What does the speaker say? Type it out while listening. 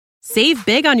Save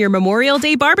big on your Memorial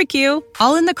Day barbecue,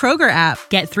 all in the Kroger app.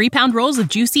 Get 3-pound rolls of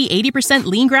juicy 80%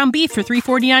 lean ground beef for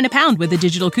 $3.49 a pound with a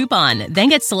digital coupon. Then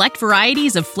get select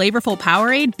varieties of flavorful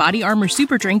Powerade, Body Armor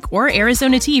Super Drink, or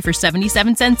Arizona tea for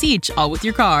 77 cents each, all with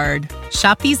your card.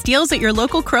 Shop these deals at your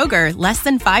local Kroger, less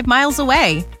than 5 miles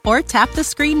away. Or tap the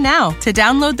screen now to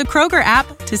download the Kroger app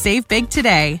to save big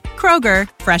today. Kroger,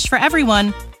 fresh for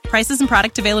everyone. Prices and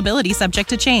product availability subject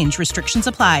to change. Restrictions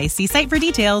apply. See site for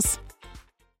details.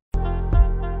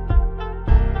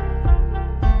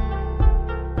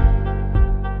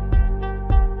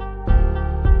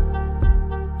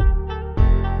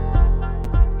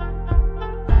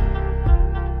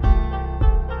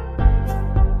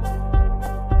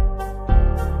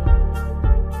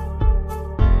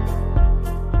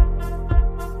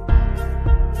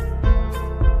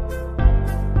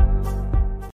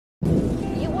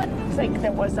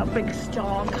 There was a big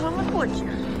storm coming, would you?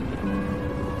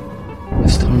 The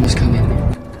storm is coming.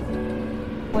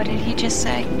 What did he just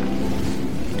say?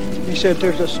 He said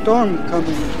there's a storm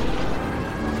coming.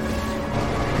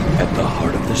 At the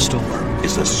heart of the storm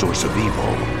is a source of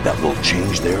evil that will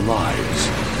change their lives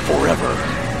forever.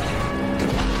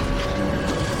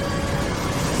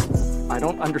 I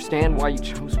don't understand why you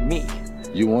chose me.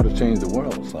 You want to change the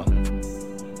world, son.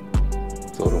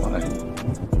 So do I.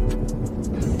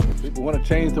 People want to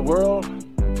change the world,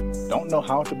 don't know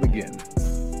how to begin.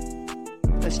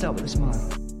 Let's start with a smile.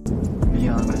 Be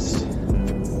honest.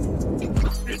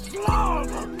 It's love!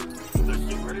 The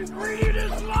secret ingredient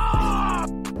is love!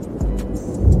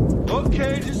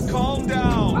 Okay, just calm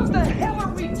down. What the hell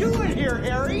are we doing here,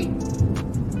 Harry?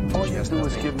 All you have to do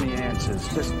is give me answers.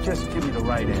 Just give me the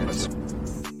right answer.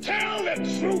 Tell the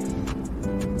truth!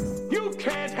 You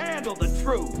can't handle the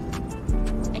truth.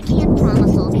 I can't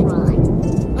promise I'll try,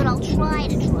 but I'll try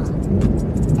to try.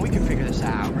 We can figure this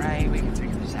out, right? We can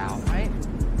figure this out, right?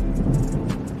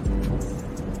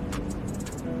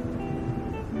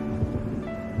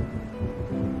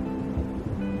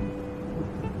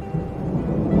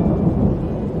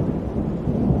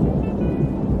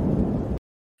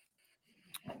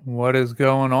 What is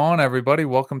going on, everybody?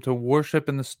 Welcome to Worship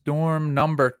in the Storm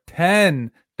number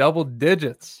 10, double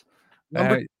digits.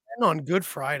 Number 10 on Good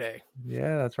Friday.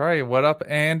 Yeah, that's right. What up,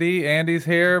 Andy? Andy's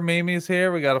here. Mimi's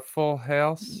here. We got a full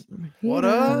house. What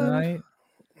up? Tonight.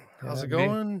 How's it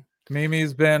going?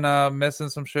 Mimi's been missing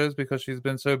some shows because she's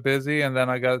been so busy, and then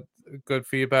I got good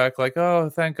feedback like, oh,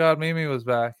 thank God Mimi was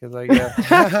back. It's like,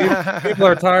 yeah, people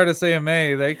are tired of seeing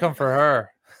me. They come for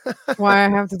her. Why I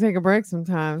have to take a break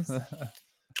sometimes.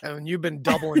 And you've been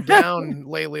doubling down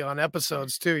lately on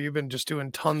episodes too. You've been just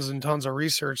doing tons and tons of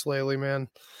research lately, man.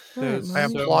 Dude, I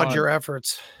applaud your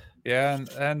efforts. Yeah,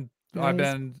 and I've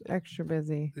been extra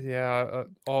busy. Yeah,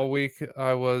 all week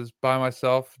I was by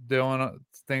myself doing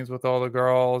things with all the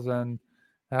girls and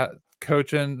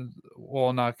coaching.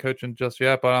 Well, not coaching just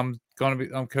yet, but I'm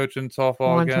coaching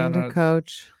softball again. To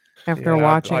coach after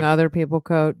watching other people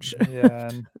coach. Yeah.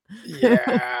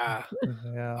 Yeah.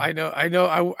 Yeah. I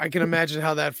know. I can imagine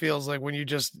how that feels like when you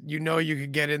you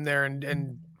could get in there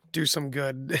and do some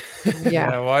good.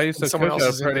 Yeah. Well, I used to coach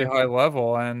at a pretty high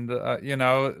level, and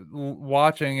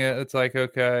watching it, it's like,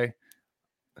 okay,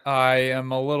 I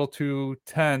am a little too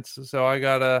tense, so I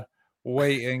gotta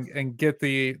wait and get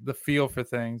the feel for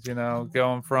things.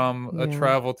 Going from a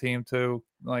travel team to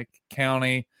like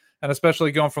county, and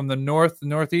especially going from the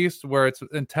northeast where it's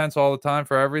intense all the time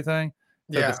for everything.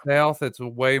 To the south, it's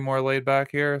way more laid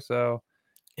back here. So,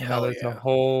 there's a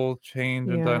whole change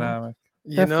in dynamic.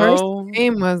 The first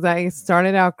game was that it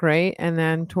started out great, and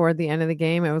then toward the end of the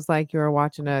game, it was like you were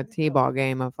watching a t-ball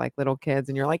game of like little kids,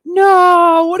 and you're like,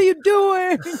 "No, what are you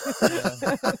doing?"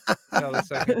 The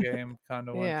second game kind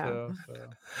of went too. So.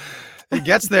 It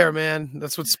gets there, man.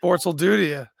 That's what sports will do to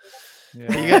you.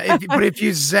 Yeah. But if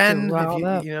you zen,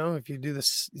 if you do the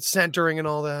centering and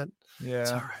all that. Yeah,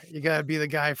 it's all right. You gotta be the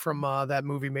guy from that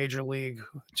movie Major League,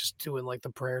 just doing like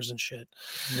the prayers and shit.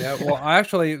 Yeah, well,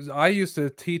 I used to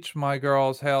teach my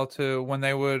girls how to, when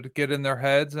they would get in their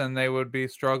heads and they would be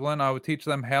struggling, I would teach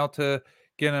them how to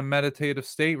get in a meditative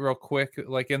state real quick,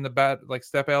 like in the like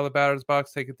step out of the batter's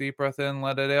box, take a deep breath in,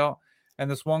 let it out. And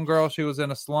this one girl, she was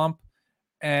in a slump,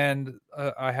 and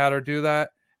I had her do that,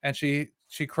 and she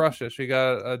crushed it. She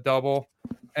got a double.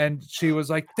 And she was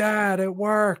like, "Dad, it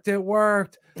worked! It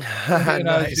worked!"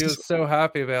 Nice. She was so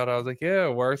happy about it. I was like, "Yeah,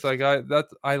 it works." Like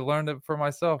I learned it for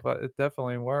myself. It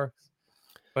definitely works.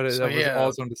 But it was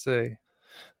awesome to see.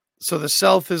 So the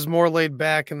self is more laid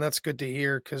back, and that's good to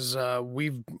hear because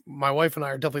my wife and I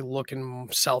are definitely looking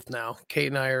south now. Kate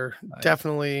and I are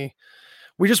definitely.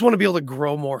 we just want to be able to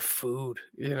grow more food,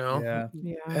 you know?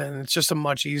 Yeah. And it's just a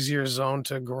much easier zone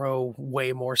to grow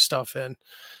way more stuff in,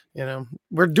 you know?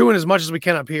 We're doing as much as we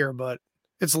can up here, but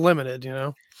it's limited, you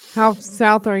know? How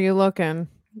south are you looking?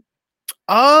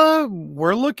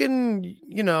 We're looking,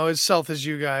 you know, as south as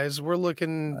you guys. We're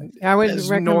looking I would as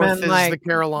recommend north as like the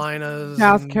Carolinas.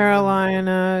 South and-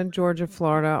 Carolina, Georgia,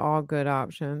 Florida, all good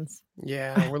options.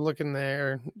 Yeah, we're looking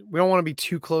there. We don't want to be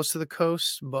too close to the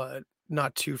coast, but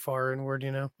not too far inward,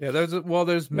 you know? Yeah, there's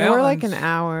mountains. Yeah, we're like an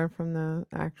hour from the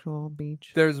actual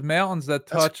beach. There's mountains that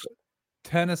touch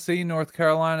Tennessee, North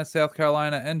Carolina, South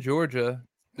Carolina, and Georgia.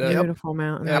 Beautiful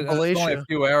mountains. It's only a Appalachia.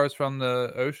 few hours from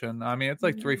the ocean. I mean, it's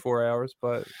like 3-4 hours,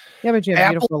 but Yeah, but you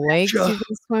have beautiful lakes you Appalachia.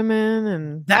 can swim in,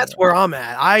 and That's where I'm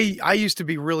at. I used to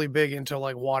be really big into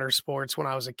like water sports when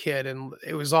I was a kid, and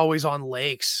it was always on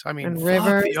lakes. I mean, And fuck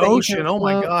rivers the that you ocean. can Oh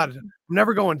my float. god, I'm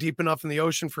never going deep enough in the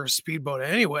ocean for a speedboat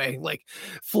anyway. Like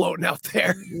floating out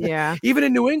there. yeah. Even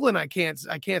in New England, I can't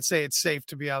say it's safe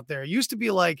to be out there. It used to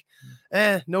be like,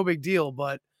 no big deal,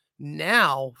 but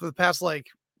now for the past like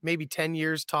maybe 10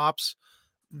 years tops,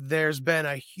 there's been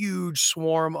a huge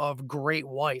swarm of great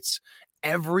whites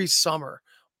every summer,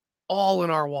 all in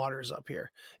our waters up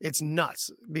here. It's nuts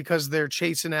because they're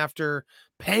chasing after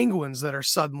penguins that are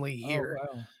suddenly here.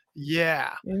 Oh, wow.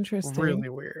 Yeah. Interesting. Really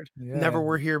weird. Yeah, Never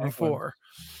were here penguins. before.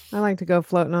 I like to go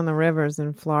floating on the rivers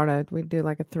in Florida. We do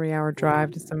like a 3-hour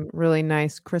drive to some really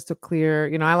nice, crystal clear.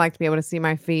 You know, I like to be able to see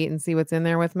my feet and see what's in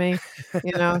there with me.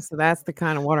 You know, so that's the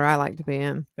kind of water I like to be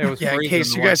in. It was Yeah, in freezing case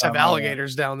the you one guys have time I went.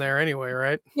 alligators down there anyway,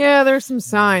 right? Yeah, there's some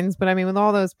signs, but I mean, with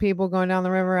all those people going down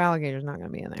the river, alligator's not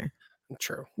going to be in there.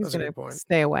 True. He's That's a going good to point.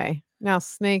 stay away. Now,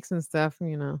 snakes and stuff,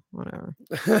 you know, whatever.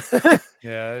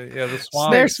 Yeah, the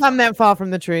swamp. There's some that fall from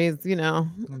the trees, you know.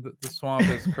 The swamp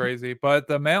is crazy, but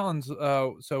the mountains.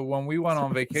 So when we went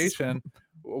on vacation,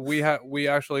 we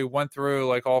actually went through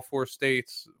like all 4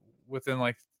 states within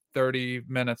like 30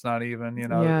 minutes, not even. You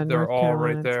know, Yeah, they're North all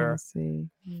Carolina, right there. Tennessee.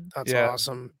 That's Yeah.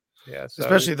 awesome. Yeah, so,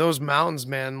 Especially those mountains,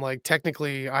 man. Like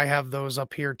technically I have those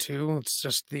up here too. It's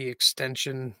just the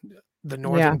extension, the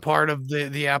northern part of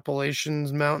the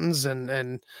Appalachians mountains,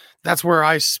 and that's where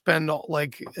I spend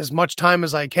like as much time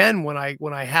as I can when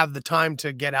I have the time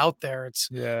to get out there. It's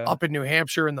yeah. up in New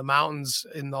Hampshire in the mountains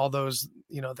and all those,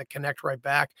 you know, that connect right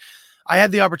back. I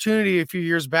had the opportunity a few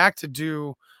years back to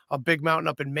do a big mountain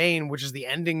up in Maine, which is the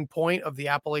ending point of the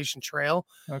Appalachian Trail.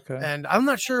 Okay. And I'm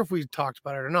not sure if we talked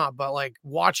about it or not, but like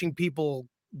watching people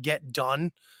get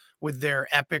done with their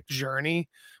epic journey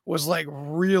was like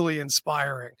really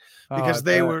inspiring because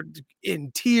they were in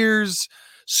tears,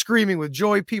 screaming with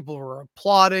joy. People were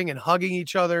applauding and hugging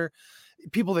each other.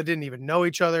 People that didn't even know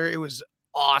each other. It was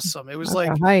awesome. It was That's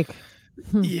like a hike.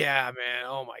 yeah, man.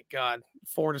 Oh my God.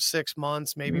 4 to 6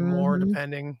 months, maybe more,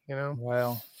 depending, you know.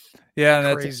 Wow. Yeah,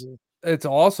 and Crazy. it's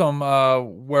awesome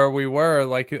where we were.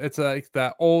 Like it's like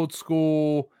that old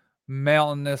school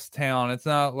mountainous town. It's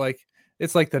not like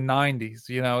it's like the 90s,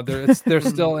 you know. They're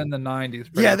still in the 90s.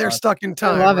 Yeah, they're stuck in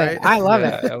time. I love right? it. I love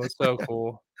it. It was so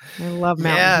cool. I love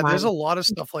mountain Yeah, there's a climbing. lot of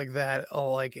stuff like that.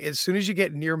 Oh, like as soon as you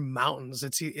get near mountains,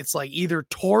 it's like either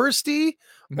touristy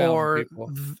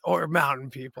or mountain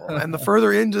people. And the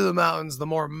further into the mountains, the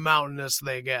more mountainous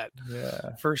they get.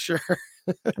 Yeah, for sure.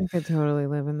 I could totally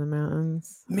live in the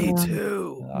mountains. Me Yeah.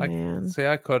 too.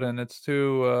 I couldn't. It's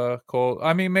too cold.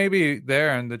 I mean, maybe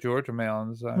there in the Georgia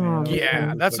mountains. I mean,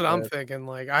 Yeah, that's what I'm thinking.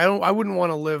 Like, I wouldn't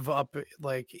want to live up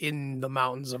like in the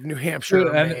mountains of New Hampshire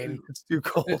or Maine. It's too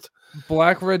cold.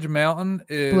 Black Ridge Mountain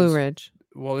is Blue Ridge.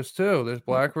 Well, there's 2. There's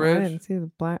Black I Ridge. didn't see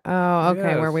the black. Oh,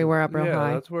 okay, where we were up real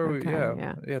high. That's where Okay,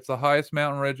 yeah. It's the highest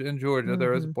mountain ridge in Georgia.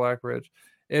 There is Mhm. Black Ridge.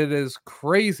 It is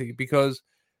crazy because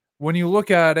when you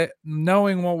look at it,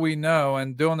 knowing what we know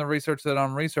and doing the research that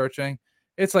I'm researching,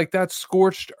 it's like that's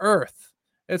scorched earth.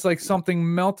 It's like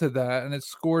something melted that and it's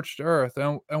scorched earth.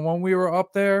 And when we were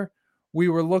up there, we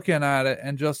were looking at it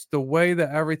and just the way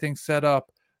that everything's set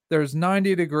up, there's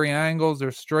 90-degree angles,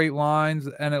 there's straight lines,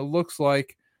 and it looks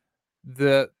like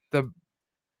that the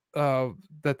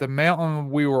mountain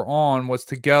we were on was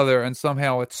together and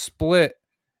somehow it split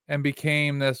and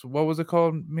became this, what was it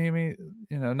called, Mimi?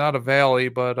 You know, not a valley,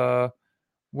 but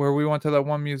where we went to that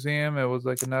one museum, it was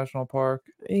like a national park.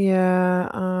 Yeah.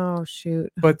 Oh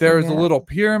shoot. But there's Yeah. little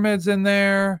pyramids in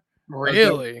there.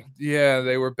 Really? Yeah,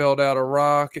 they were built out of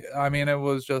rock. I mean, it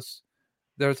was just,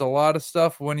 there's a lot of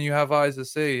stuff when you have eyes to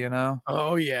see, you know?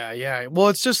 Oh yeah, yeah. Well,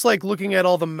 it's just like looking at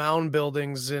all the mound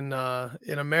buildings in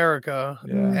America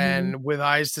and with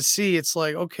eyes to see, it's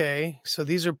like, okay, so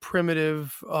these are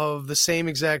primitive of the same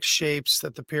exact shapes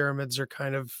that the pyramids are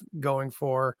kind of going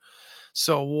for.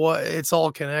 So it's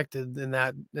all connected in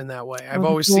that way. I've the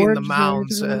always seen the gorge,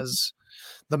 mounds as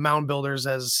the mound builders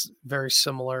as very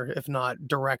similar, if not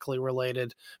directly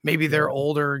related. Maybe they're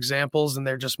older examples and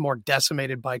they're just more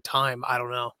decimated by time. I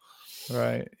don't know.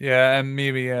 Right. Yeah, and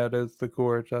maybe it is the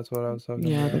gorge. That's what I was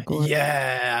talking about. the gorge.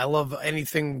 Yeah, I love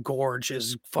anything gorge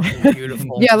is fucking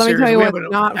beautiful. Yeah, let me tell you we what's have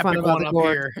an not fun epic about one the up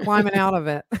gorge. here. Climbing out of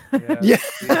it.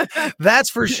 Yeah, that's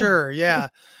for sure. Yeah.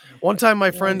 One time my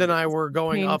friend and I were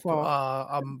going painful.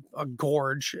 up a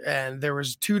gorge, and there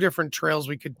was 2 different trails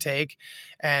we could take,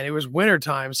 and it was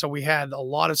wintertime, so we had a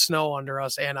lot of snow under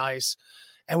us and ice,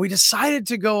 and we decided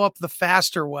to go up the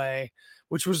faster way,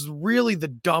 which was really the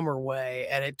dumber way,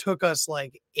 and it took us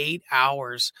like 8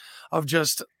 hours of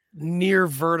just near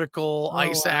vertical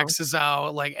ice axes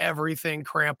out, like everything,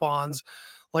 crampons,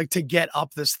 like to get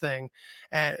up this thing.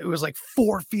 And it was like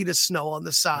 4 feet of snow on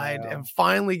the side, and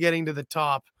finally getting to the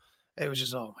top. It was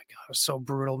just, oh my God, it was so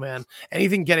brutal, man.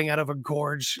 Anything getting out of a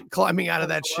gorge, climbing out of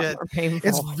that shit,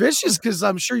 it's vicious, because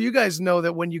I'm sure you guys know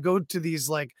that when you go to these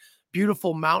like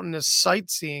beautiful mountainous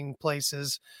sightseeing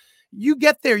places, you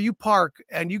get there, you park,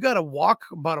 and you got to walk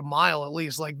about a mile at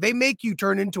least. Like they make you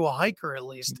turn into a hiker at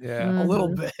least a little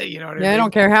bit. You know what I mean? I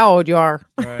don't care how old you are.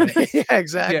 Right. Yeah,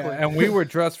 exactly. Yeah, and we were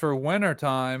dressed for winter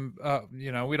time.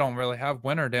 You know, we don't really have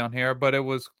winter down here, but it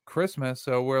was Christmas,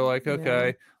 so we're like,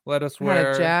 okay, let us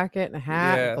wear a jacket and a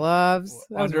hat, and gloves,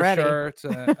 undershirts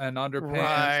and underpants.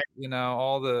 Right. You know,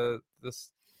 all the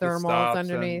thermals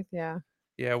underneath.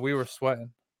 Yeah, we were sweating.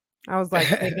 I was like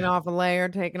taking off a layer.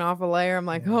 I'm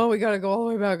like, oh, we got to go all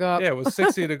the way back up. Yeah, it was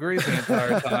 60 degrees the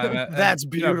entire time. That's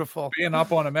beautiful. You know, being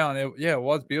up on a mountain, it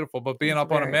was beautiful. But being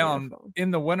up on a mountain in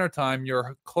the wintertime,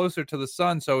 you're closer to the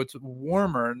sun, so it's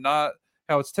warmer, not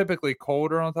how it's typically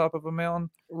colder on top of a mountain.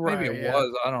 Right, maybe it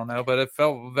was, I don't know, but it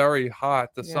felt very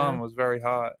hot. The sun was very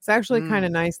hot. It's actually kind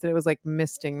of nice that it was like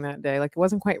misting that day. Like it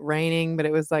wasn't quite raining, but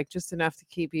it was like just enough to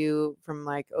keep you from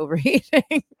like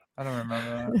overheating. I don't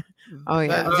remember that. Oh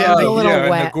yeah, It was a little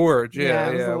wet. In the gorge. Yeah,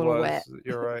 it was a little wet.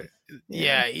 You're right.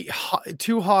 Yeah,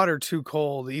 too hot or too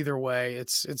cold, either way,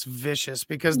 it's vicious,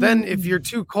 because then if you're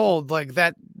too cold, like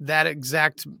that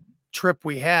exact trip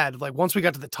we had, like once we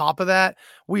got to the top of that,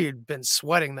 we had been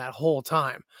sweating that whole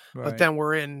time. Right. But then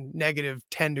we're in negative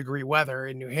 10-degree weather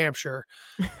in New Hampshire,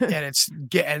 and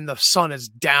and the sun is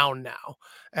down now,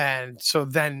 and so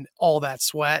then all that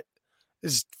sweat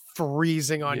is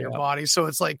freezing on your body. So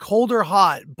it's like cold or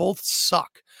hot, both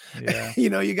suck. Yeah. You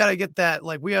know, you got to get that.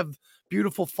 Like we have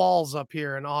beautiful falls up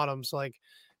here in autumns. Like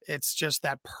it's just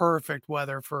that perfect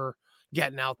weather for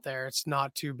getting out there. It's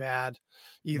not too bad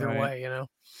either way, you know?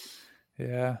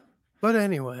 Yeah. But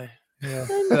anyway. Yeah.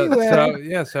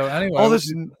 So anyway. All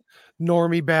this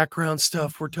normie background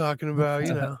stuff we're talking about,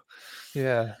 you know.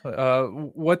 Yeah.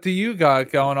 What do you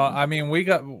got going on? I mean,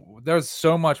 there's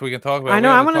so much we can talk about. I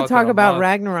know. I want to talk about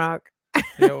Ragnarok.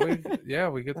 We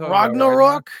could talk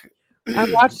Ragnarok. about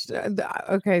I watched.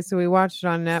 Okay, so we watched it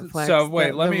on Netflix. So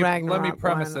wait, let me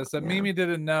premise this. That Mimi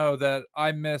didn't know that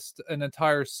I missed an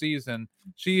entire season.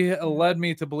 She led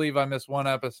me to believe I missed one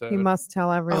episode. You must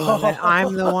tell everyone that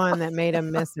I'm the one that made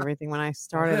him miss everything when I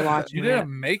started watching. You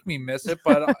didn't make me miss it,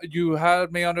 but you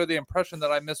had me under the impression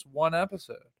that I missed one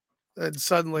episode. And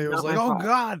suddenly it was like, oh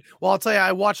God. Well, I'll tell you,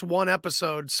 I watched one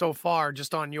episode so far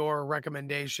just on your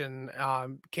recommendation.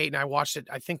 Kate and I watched it,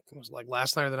 I think it was like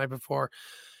last night or the night before.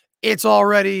 It's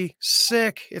already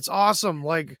sick. It's awesome.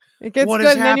 Like it gets what good,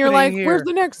 is and then you're like, here? "Where's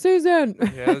the next season?"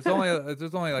 Yeah, there's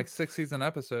only like 6 season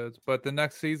episodes, but the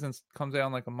next season comes out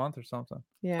in like a month or something.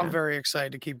 Yeah, I'm very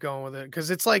excited to keep going with it because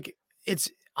it's like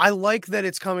I like that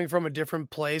it's coming from a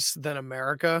different place than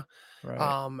America,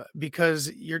 right.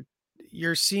 Because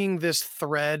you're seeing this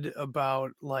thread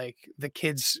about like the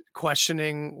kids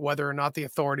questioning whether or not the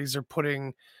authorities are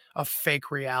putting a fake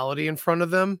reality in front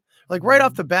of them. Like right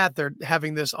off the bat, they're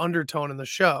having this undertone in the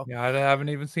show. Yeah, I haven't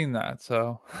even seen that.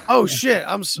 So. Oh shit!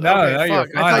 I'm so no, okay, you're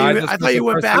fine. I thought you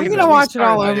went back. I'm gonna watch it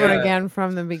all over again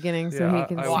from the beginning so he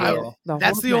can see it.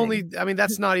 That's the only. I mean,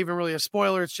 that's not even really a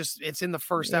spoiler. It's just it's in the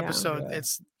first episode. Yeah. I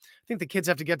think the kids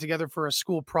have to get together for a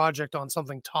school project on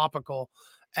something topical,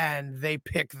 and they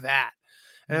pick that,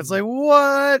 and it's like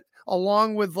what?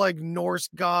 Along with like Norse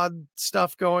god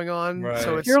stuff going on. Right.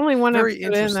 So it's you're only one very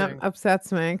episode in that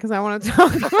upsets me because I want to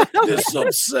talk about this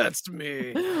upsets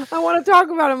me. I want to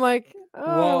talk about him like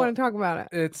I want to talk about it.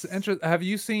 It's interesting. Have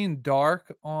you seen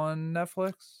Dark on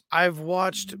Netflix? I've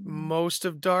watched most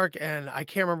of Dark and I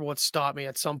can't remember what stopped me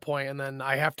at some point, and then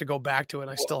I have to go back to it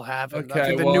and I still haven't. Okay, I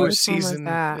think the newest season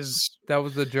is that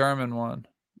was the German one.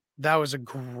 That was a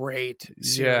great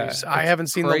Yeah, series. I haven't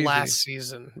seen the last crazy.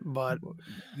 season, but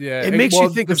Yeah, it makes you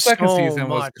think the of second so season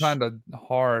was much. kind of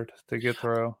hard to get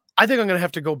through. I think I'm gonna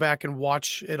have to go back and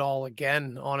watch it all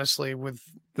again, honestly, with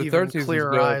The even third season's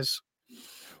clearer good. eyes.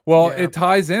 Well, Yeah. it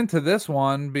ties into this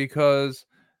one because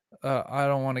I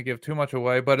don't want to give too much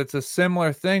away, but it's a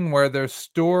similar thing where they're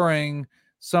storing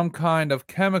some kind of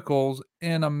chemicals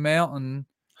in a mountain.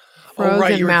 Oh,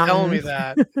 right, you were Frozen telling me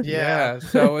mountains. that. Yeah.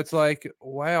 So it's like,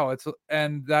 wow,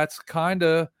 and that's kind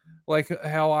of like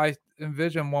how I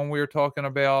envision when we were talking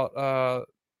about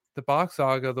the Box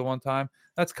Saga the one time.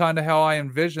 That's kind of how I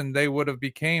envisioned they would have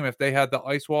became if they had the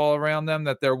ice wall around them,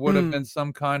 that there would have been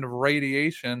some kind of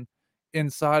radiation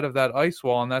inside of that ice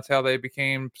wall, and that's how they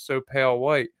became so pale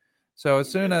white. So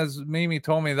as soon as Mimi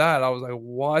told me that, I was like,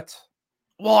 what?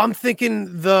 Well, I'm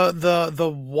thinking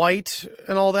the white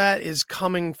and all that is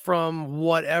coming from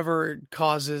whatever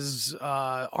causes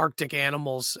Arctic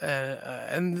animals,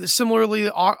 and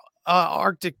similarly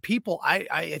Arctic people.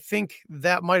 I think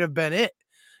that might have been it,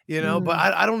 but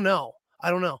I don't know. I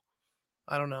don't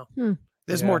know.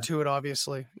 There's more to it,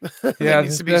 obviously. It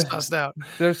needs to be sussed out.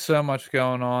 There's so much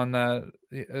going on that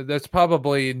there's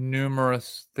probably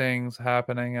numerous things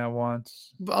happening at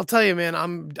once. I'll tell you, man,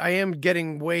 I am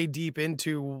getting way deep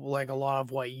into like a lot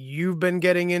of what you've been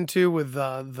getting into with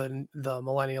the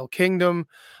Millennial Kingdom,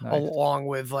 along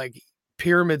with like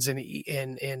pyramids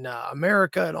in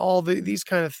America and all these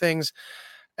kind of things.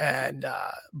 And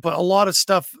but a lot of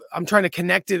stuff I'm trying to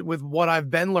connect it with what I've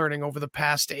been learning over the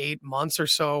past 8 months or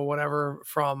so, whatever,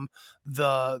 from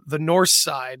the Norse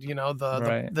side,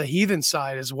 the heathen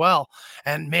side as well.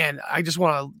 And man, I just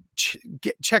want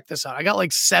to check this out. I got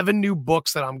like 7 new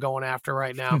books that I'm going after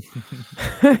right now.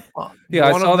 Yeah,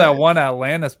 I saw that one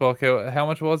Atlantis book. How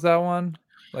much was that one?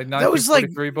 Like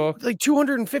 1943 book? Like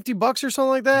 $250 or something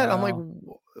like that. Wow. I'm like,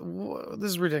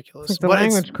 this is ridiculous. It's the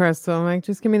language, Crystal. I'm like,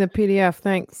 just give me the PDF,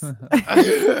 thanks.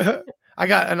 I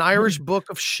got an Irish Book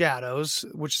of Shadows,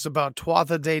 which is about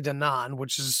Tuatha De Danann,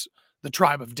 which is the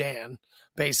tribe of Dan,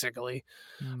 basically.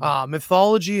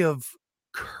 Mythology of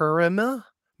Kurima,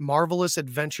 Marvelous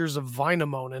Adventures of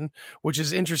Wainamoinen, which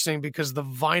is interesting because the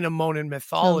Wainamoinen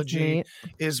mythology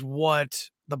is what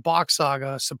the Box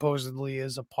Saga supposedly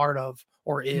is a part of,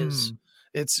 or is.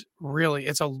 It's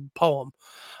a poem.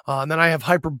 And then I have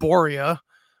Hyperborea,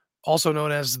 also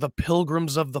known as The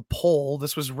Pilgrims of the Pole.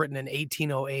 This was written in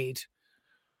 1808.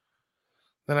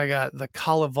 Then I got the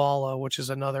Kalevala, which is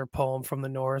another poem from the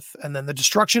north. And then The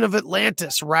Destruction of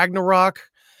Atlantis, Ragnarok,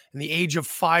 and the Age of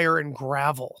Fire and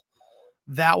Gravel.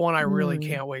 That one I really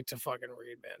can't wait to fucking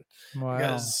read, man. Wow.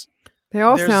 Because they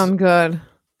all sound good.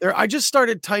 I just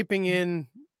started typing in,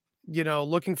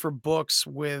 looking for books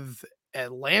with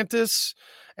Atlantis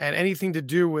and anything to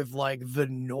do with like the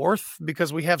North,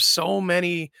 because we have so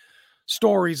many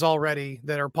stories already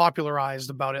that are popularized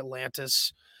about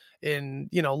Atlantis in,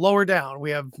 lower down.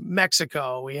 We have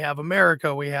Mexico, we have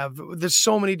America, there's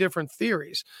so many different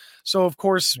theories. So of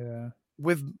course,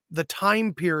 with the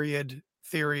time period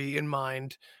theory in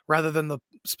mind, rather than the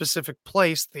specific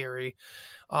place theory,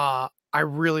 I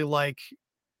really like,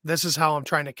 this is how I'm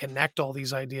trying to connect all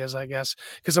these ideas, I guess,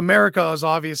 because America is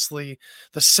obviously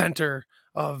the center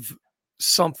of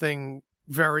something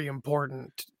very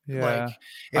important. Yeah. Like,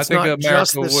 it's I think not America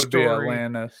just the would story. be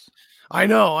Atlantis. I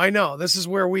know. This is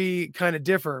where we kind of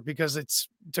differ, because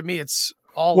to me, it's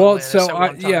all Atlantis. So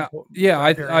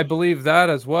I believe that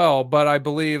as well, but I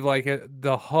believe like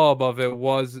the hub of it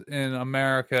was in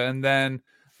America, and then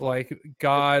like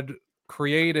God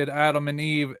created Adam and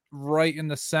Eve right in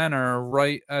the center,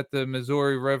 right at the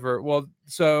Missouri River. Well,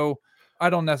 so I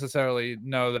don't necessarily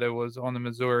know that it was on the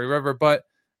Missouri River, but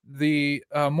the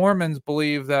Mormons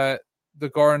believe that the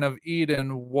Garden of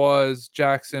Eden was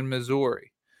Jackson,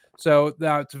 Missouri. So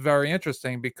that's very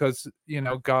interesting because,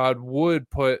 God would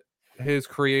put his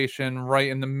creation right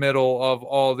in the middle of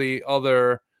all the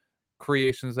other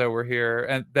creations that were here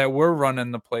and that were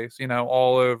running the place,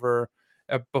 all over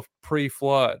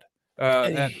pre-flood.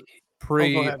 And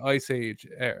pre-Ice Age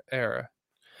era.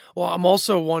 Well, I'm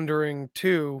also wondering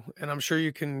too, and I'm sure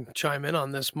you can chime in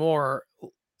on this more,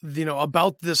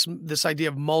 about this idea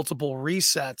of multiple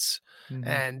resets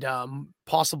and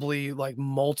possibly like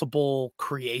multiple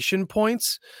creation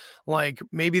points. Like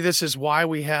maybe this is why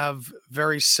we have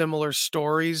very similar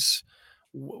stories.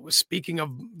 Speaking of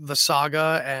the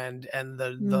saga and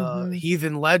the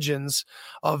heathen legends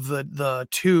of the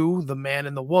two, the man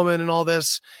and the woman and all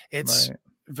this, it's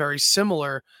very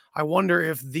similar. I wonder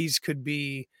if these could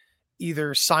be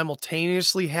either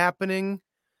simultaneously happening,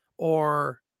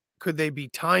 or could they be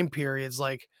time periods?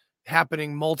 Like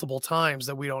happening multiple times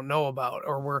that we don't know about,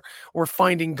 or we're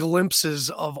finding glimpses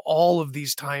of all of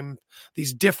these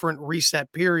different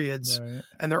reset periods, Right.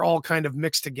 and they're all kind of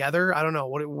mixed together. I don't know.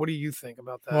 What do you think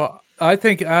about that? Well, I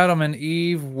think Adam and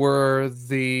Eve were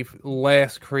the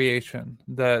last creation,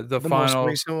 the final, most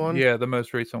recent one. Yeah, the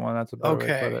most recent one. That's about right.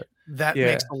 Okay, that Yeah.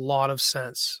 makes a lot of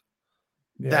sense.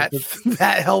 Yeah,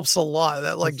 that helps a lot.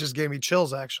 That like just gave me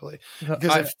chills actually,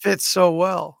 because it fits so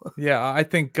well. Yeah, I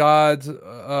think God's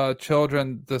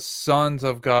children, the sons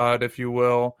of God, if you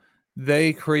will,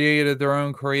 they created their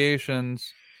own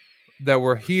creations that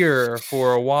were here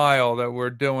for a while, that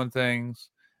were doing things,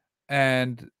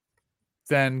 and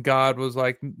then God was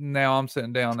like, now I'm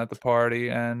sitting down at the party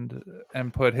and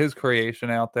put his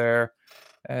creation out there.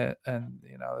 And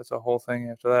you know, there's a whole thing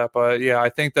after that. But yeah, I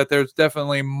think that there's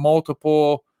definitely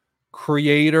multiple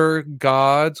creator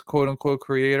gods, quote unquote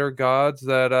creator gods,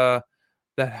 that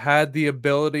had the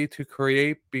ability to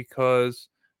create because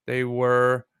they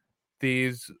were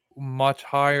these much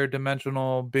higher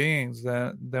dimensional beings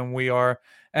than we are.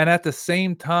 And at the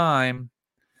same time,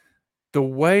 the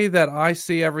way that I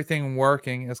see everything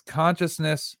working is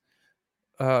consciousness.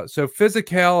 So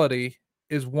physicality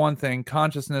is one thing,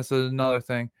 consciousness is another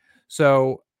thing.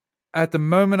 So at the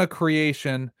moment of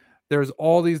creation, there's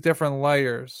all these different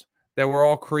layers that were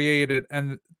all created,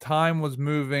 and time was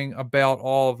moving about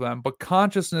all of them, but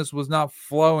consciousness was not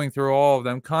flowing through all of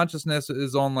them. Consciousness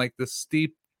is on like the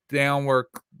steep downward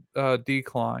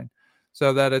decline,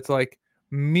 so that it's like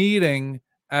meeting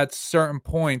at certain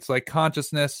points. Like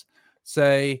consciousness,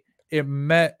 say it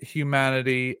met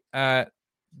humanity at,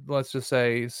 let's just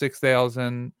say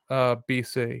 6,000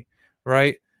 BC,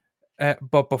 right?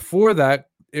 But before that,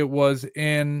 it was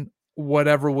in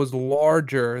whatever was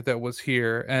larger that was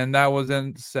here, and that was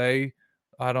in, say,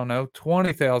 I don't know,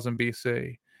 20,000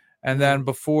 BC. And then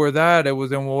before that, it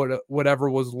was in whatever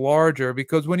was larger,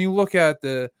 because when you look at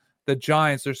the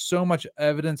giants, there's so much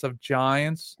evidence of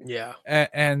giants. Yeah.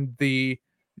 And the,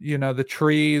 you know, the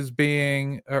trees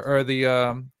being, or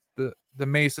the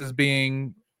mesas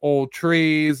being old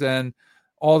trees, and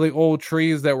all the old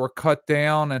trees that were cut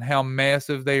down and how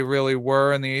massive they really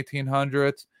were in the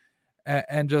 1800s,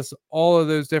 and just all of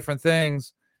those different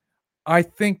things. I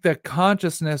think that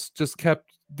consciousness just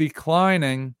kept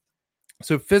declining.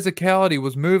 So physicality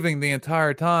was moving the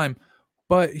entire time,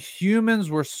 but humans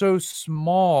were so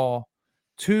small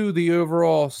to the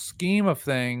overall scheme of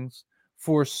things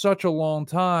for such a long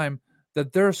time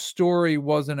that their story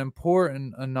wasn't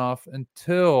important enough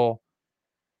until,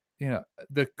 you know,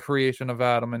 the creation of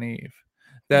Adam and Eve.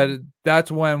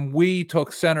 That's when we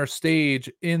took center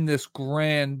stage in this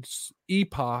grand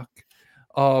epoch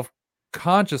of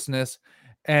consciousness,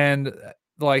 and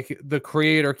like the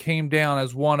creator came down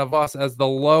as one of us, as the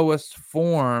lowest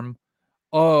form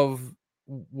of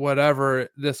whatever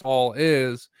this all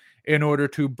is, in order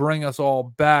to bring us all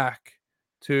back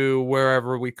to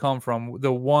wherever we come from.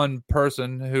 The one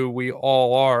person who we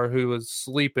all are, who was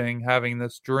sleeping, having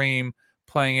this dream,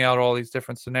 playing out all these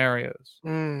different scenarios.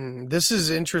 This is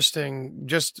interesting.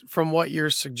 Just from what you're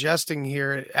suggesting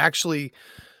here, it actually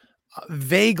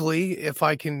vaguely, if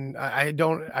I can, I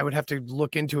would have to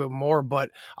look into it more, but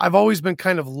I've always been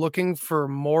kind of looking for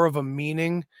more of a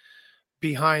meaning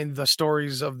behind the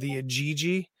stories of the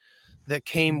Ajiji that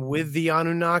came with the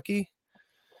Anunnaki.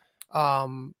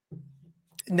 Now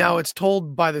it's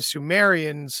told by the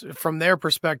Sumerians from their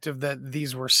perspective that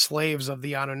these were slaves of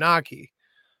the Anunnaki.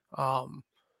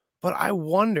 But I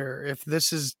wonder if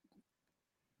this is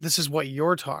what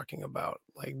you're talking about,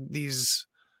 like these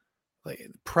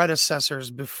like predecessors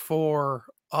before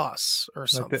us or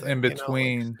something, like in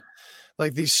between, you know,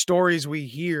 like these stories we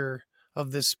hear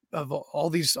of this, of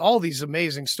all these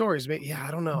amazing stories. Yeah,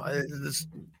 I don't know.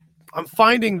 I'm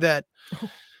finding that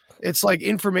it's like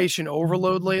information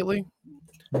overload lately,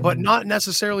 but not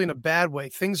necessarily in a bad way.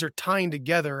 Things are tying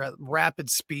together at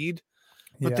rapid speed.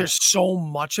 But there's so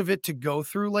much of it to go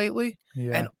through lately.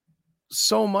 Yeah. And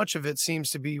so much of it seems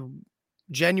to be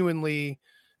genuinely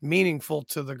meaningful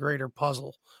to the greater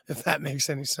puzzle, if that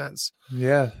makes any sense.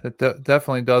 Yeah, it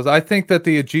definitely does. I think that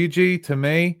the Ajiji, to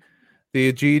me,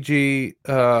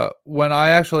 when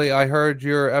I heard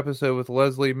your episode with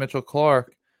Leslie Mitchell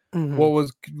Clark, what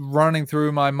was running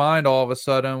through my mind all of a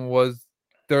sudden was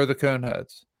they're the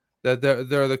Coneheads. That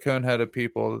they're the cone-headed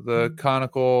people, the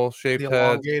conical shaped head,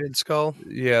 elongated skull.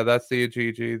 Yeah, that's the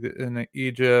Ajiji in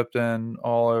Egypt and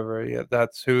all over. Yeah,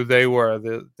 that's who they were.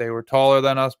 They were taller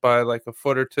than us by like a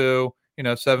foot or two. You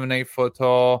know, 7-8 foot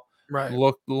tall. Right.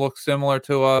 Look similar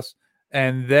to us,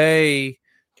 and they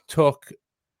took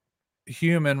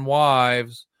human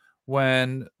wives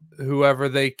when whoever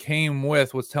they came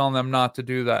with was telling them not to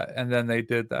do that, and then they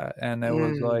did that, and it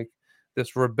was like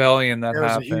this rebellion that There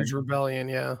was happened. a huge rebellion.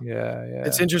 Yeah. Yeah.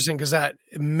 It's interesting because that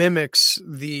mimics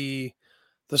the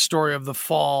story of the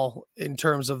fall in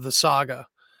terms of the saga,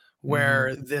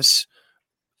 where this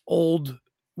old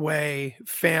way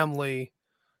family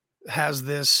has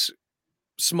this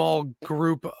small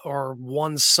group or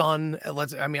one son. I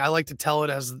like to tell it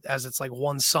as it's like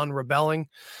one son rebelling.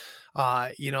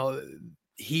 It's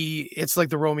like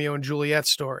the Romeo and Juliet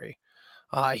story.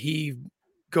 He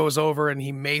goes over and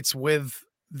he mates with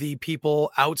the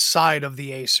people outside of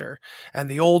the Aesir, and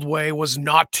the old way was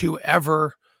not to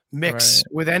ever mix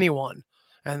with anyone.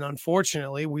 And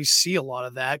unfortunately, we see a lot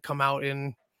of that come out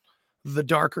in the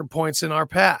darker points in our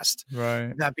past,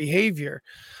 that behavior.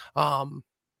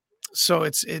 So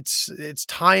it's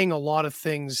tying a lot of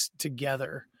things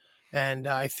together. And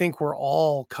I think we're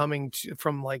all coming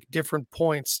from like different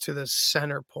points to the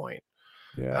center point.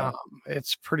 Yeah.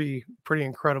 It's pretty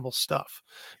incredible stuff,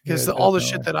 because all the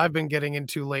shit that I've been getting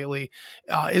into lately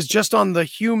is just on the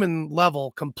human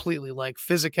level completely, like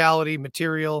physicality,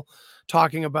 material,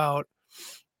 talking about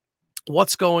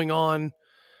what's going on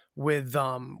with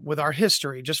our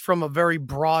history, just from a very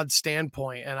broad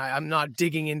standpoint. And I'm not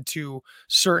digging into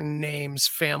certain names,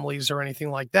 families, or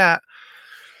anything like that.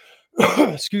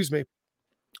 Excuse me.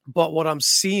 But what I'm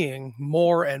seeing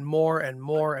more and more and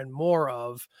more and more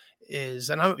of is,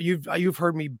 and you've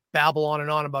heard me babble on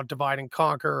and on about divide and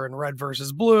conquer and red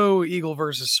versus blue, eagle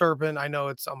versus serpent. I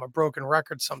know I'm a broken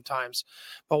record sometimes,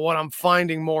 but what I'm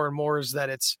finding more and more is that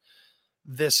it's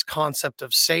this concept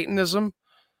of Satanism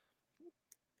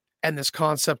and this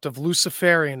concept of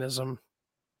Luciferianism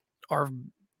are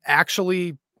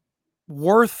actually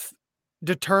worth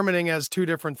determining as two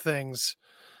different things.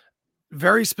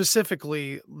 Very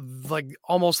specifically, like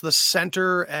almost the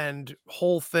center and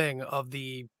whole thing of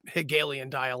the Hegelian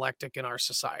dialectic in our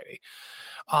society.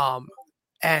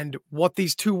 And what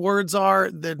these two words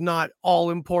are, they're not all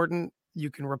important.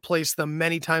 You can replace them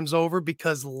many times over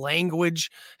because language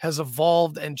has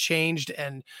evolved and changed,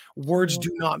 and words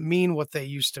do not mean what they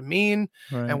used to mean.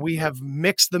 And we have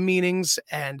mixed the meanings,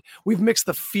 and we've mixed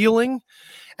the feeling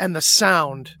and the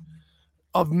sound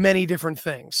of many different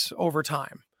things over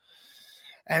time.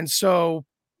 And so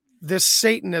this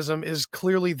Satanism is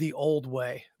clearly the old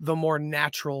way, the more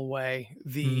natural way,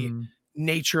 the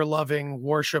nature-loving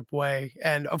worship way.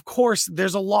 And of course,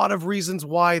 there's a lot of reasons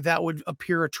why that would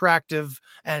appear attractive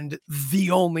and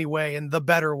the only way and the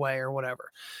better way or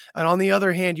whatever. And on the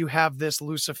other hand, you have this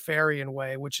Luciferian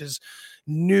way, which is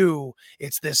new.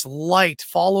 It's this light,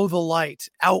 follow the light,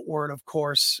 outward, of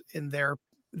course, in their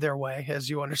way, as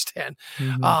you understand.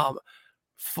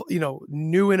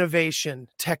 New innovation,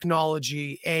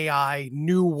 technology, AI,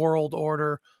 new world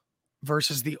order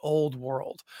versus the old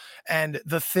world. And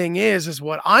the thing is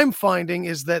what I'm finding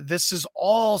is that this is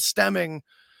all stemming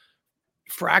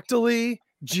fractally,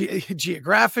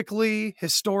 geographically,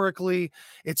 historically.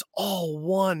 It's all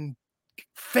one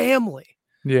family.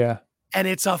 Yeah. And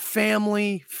it's a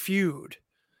family feud.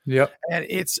 Yep. And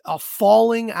it's a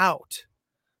falling out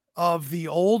of the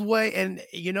old way. And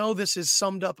this is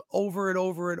summed up over and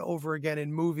over and over again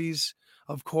in movies.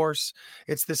 Of course,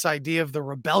 it's this idea of the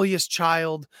rebellious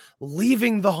child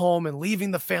leaving the home and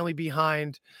leaving the family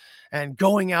behind and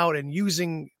going out and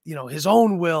using, his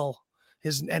own will,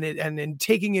 and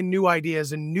taking in new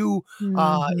ideas and new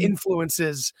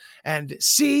influences, and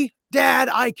see, Dad,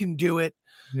 I can do it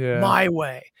my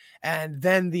way. And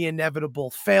then the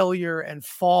inevitable failure and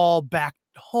fall back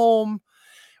home.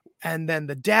 And then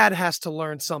the dad has to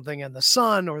learn something, and the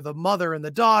son, or the mother and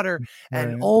the daughter,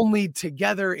 and only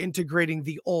together integrating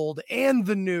the old and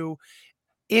the new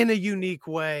in a unique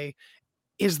way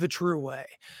is the true way.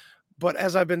 But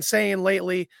as I've been saying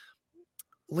lately,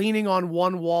 leaning on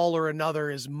one wall or another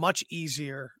is much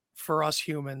easier for us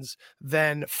humans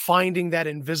than finding that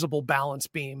invisible balance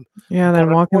beam. Yeah, then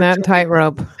walking that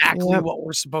tightrope. Exactly what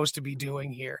we're supposed to be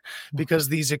doing here, because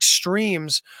these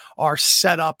extremes are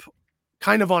set up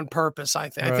kind of on purpose. I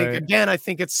think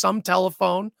it's some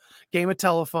game of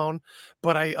telephone,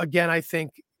 but I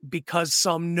think because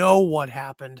some know what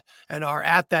happened and are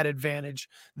at that advantage,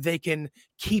 they can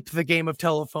keep the game of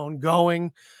telephone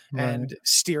going and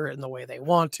steer it in the way they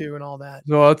want to and all that.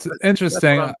 Well, it's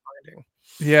interesting.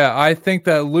 Yeah, I think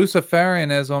that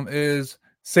Luciferianism is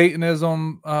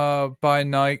Satanism by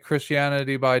night,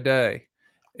 Christianity by day.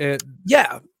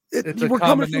 We're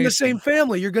coming from the same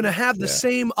family. You're going to have the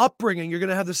same upbringing. You're going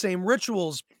to have the same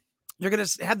rituals. You're going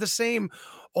to have the same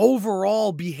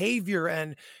overall behavior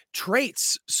and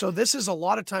traits. So this is a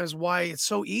lot of times why it's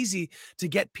so easy to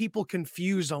get people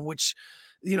confused on which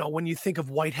when you think of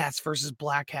white hats versus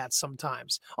black hats,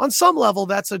 sometimes on some level,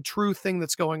 that's a true thing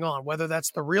that's going on, whether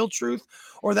that's the real truth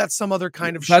or that's some other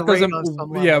kind of that charade doesn't. on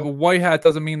some level. Yeah, but white hat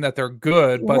doesn't mean that they're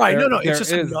good. But right? No, there it's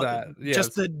just is that.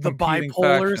 just the competing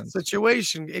bipolar factions.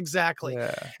 situation, exactly.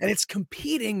 Yeah. And it's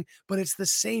competing, but it's the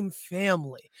same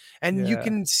family, and you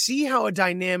can see how a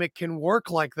dynamic can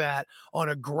work like that on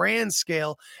a grand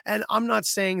scale. And I'm not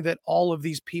saying that all of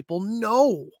these people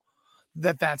know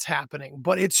that that's happening,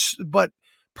 but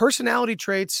personality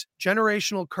traits,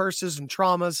 generational curses and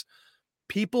traumas,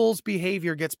 people's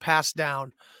behavior gets passed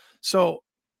down. So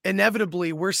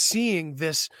inevitably we're seeing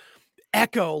this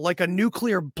echo, like a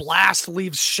nuclear blast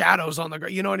leaves shadows on the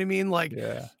ground. You know what I mean? Like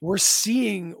we're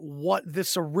seeing what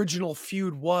this original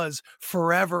feud was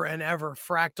forever and ever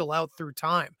fractal out through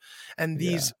time. And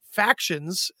these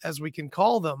factions, as we can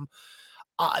call them,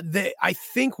 I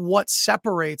think what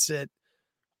separates it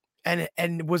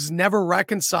and was never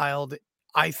reconciled,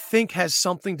 I think has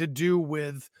something to do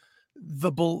with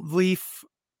the belief,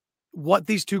 what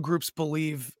these two groups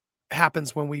believe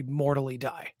happens when we mortally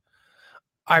die.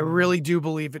 I really do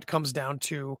believe it comes down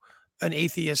to an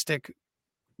atheistic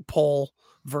pole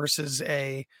versus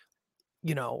a,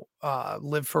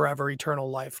 live forever, eternal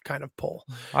life kind of pole.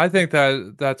 I think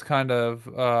that's kind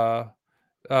of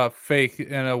fake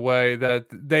in a way,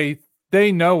 that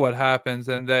they know what happens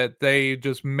and that they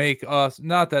just make us,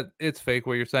 not that it's fake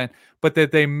what you're saying, but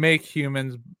that they make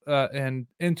humans and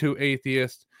into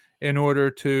atheists in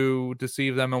order to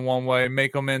deceive them in one way,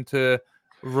 make them into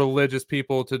religious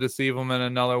people to deceive them in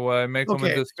another way, make them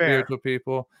into spiritual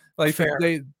people. Like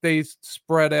they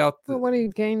spread out. Well, what do you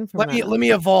gain from that? Let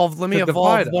me evolve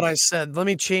what I said. Let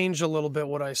me change a little bit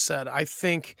what I said. I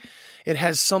think it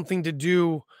has something to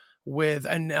do with,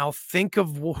 and now think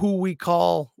of who we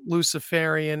call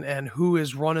Luciferian and who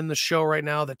is running the show right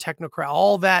now, the technocrat,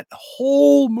 all that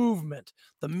whole movement,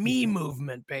 the me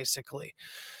movement, basically.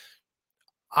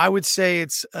 I would say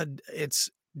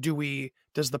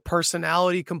does the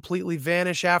personality completely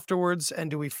vanish afterwards,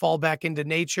 and do we fall back into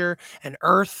nature and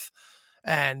earth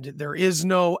and there is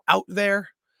no out there,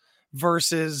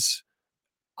 versus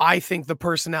I think the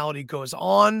personality goes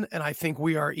on, and I think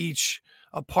we are each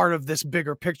a part of this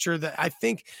bigger picture that I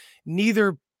think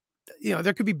neither,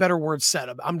 there could be better words said.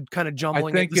 I'm kind of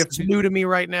jumbling it. This is new to me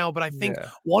right now, but I think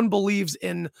one believes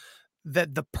in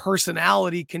that the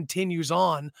personality continues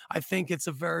on. I think it's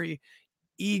a very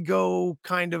ego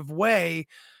kind of way,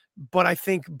 but I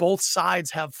think both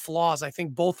sides have flaws. I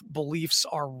think both beliefs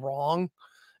are wrong,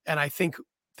 and I think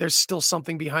there's still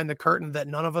something behind the curtain that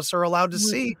none of us are allowed to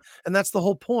see, and that's the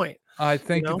whole point. I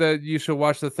think that you should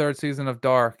watch the 3rd season of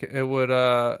Dark. It would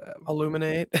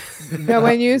illuminate. So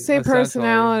when you say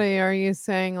personality, are you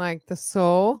saying like the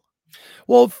soul?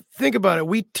 Well, think about it.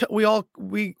 We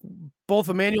both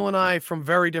Emmanuel and I, from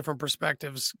very different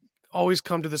perspectives, always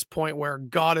come to this point where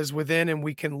God is within, and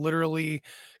we can literally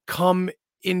come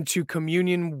into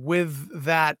communion with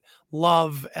that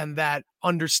love and that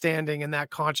understanding and that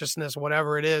consciousness,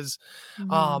 whatever it is.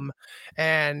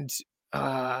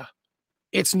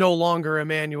 It's no longer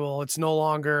Emmanuel. It's no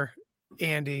longer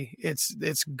Andy.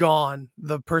 It's gone.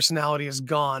 The personality is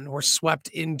gone. We're swept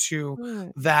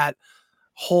into that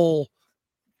whole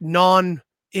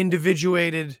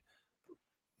non-individuated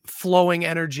flowing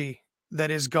energy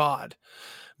that is God.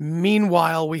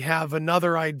 Meanwhile, we have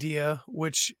another idea,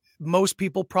 which most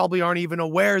people probably aren't even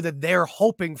aware that they're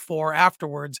hoping for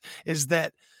afterwards, is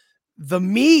that the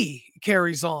me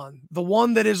carries on, the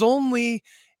one that is only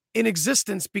in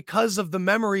existence because of the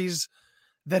memories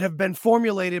that have been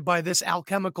formulated by this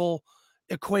alchemical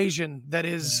equation that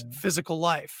is physical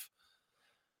life.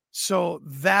 So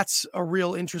that's a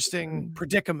real interesting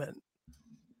predicament.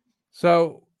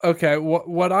 So, okay,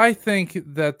 what I think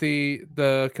that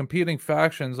the competing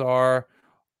factions are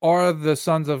the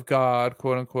sons of God,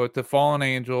 quote unquote, the fallen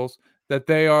angels, that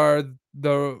they are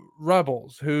the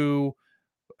rebels who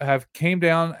have came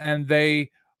down and they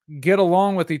get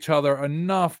along with each other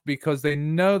enough because they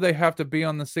know they have to be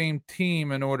on the same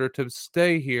team in order to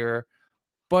stay here,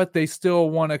 but they still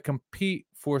want to compete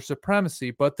for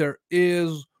supremacy. But there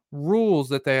is rules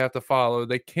that they have to follow.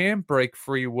 They can't break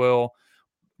free will,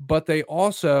 but they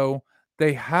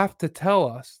have to tell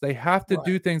us. They have to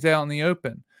do things out in the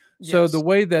open. Yes. So the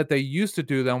way that they used to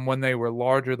do them when they were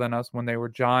larger than us, when they were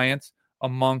giants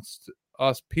amongst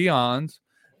us peons,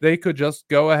 they could just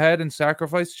go ahead and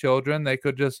sacrifice children. They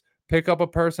could just pick up a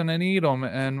person and eat them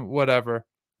and whatever.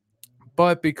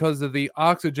 But because of the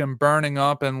oxygen burning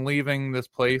up and leaving this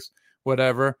place,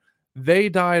 whatever, they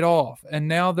died off. And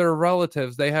now their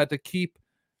relatives, they had to keep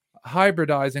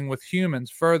hybridizing with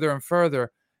humans further and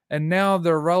further. And now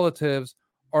their relatives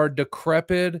are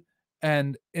decrepit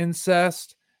and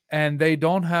incest, and they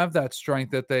don't have that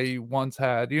strength that they once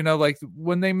had. You know, like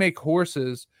when they make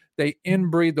horses, they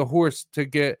inbreed the horse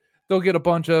they'll get a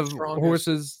bunch of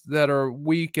horses that are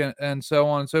weak and so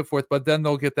on and so forth, but then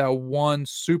they'll get that one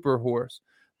super horse.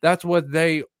 That's what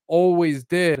they always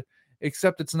did,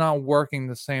 except it's not working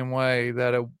the same way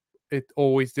that it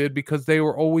always did, because they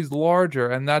were always larger,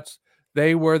 and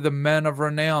they were the men of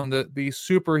renown, the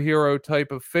superhero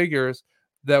type of figures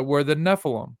that were the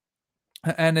Nephilim.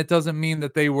 And it doesn't mean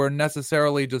that they were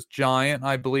necessarily just giant.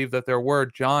 I believe that there were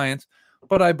giants,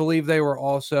 but I believe they were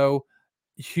also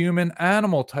human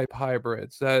animal type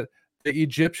hybrids, that the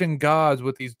Egyptian gods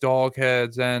with these dog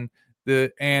heads and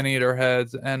the anteater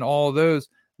heads and all those,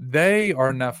 they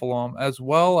are Nephilim, as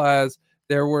well as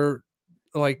there were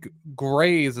like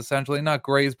grays, essentially not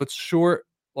grays, but short,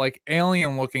 like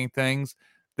alien looking things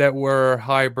that were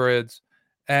hybrids.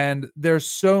 And there's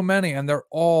so many, and they're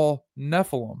all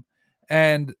Nephilim,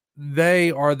 and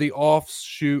they are the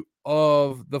offshoot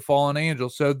of the fallen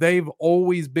angels. So they've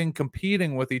always been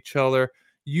competing with each other,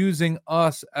 using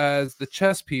us as the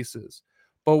chess pieces.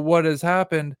 But what has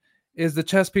happened is the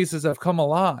chess pieces have come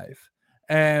alive,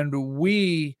 and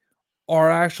we are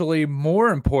actually more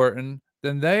important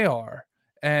than they are.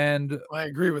 And I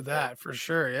agree with that for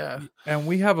sure. Yeah. And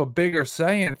we have a bigger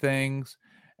say in things,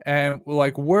 and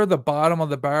like we're the bottom of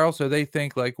the barrel. So they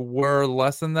think like we're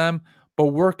less than them, but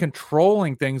we're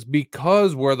controlling things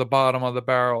because we're the bottom of the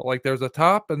barrel. Like there's a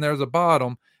top and there's a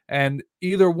bottom, and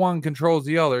either one controls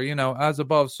the other. You know, as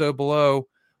above, so below.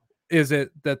 Is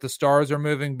it that the stars are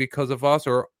moving because of us,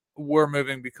 or we're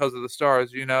moving because of the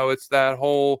stars? You know, it's that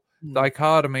whole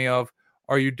dichotomy of,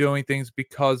 are you doing things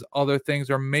because other things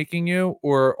are making you,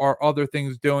 or are other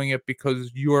things doing it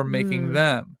because you're making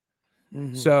them?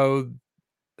 So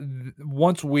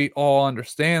once we all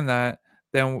understand that,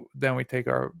 then we take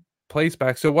our place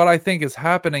back. So what I think is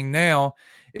happening now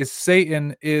is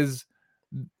Satan is,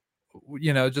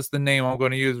 you know, just the name I'm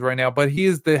going to use right now, but he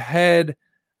is the head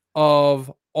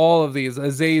of all of these,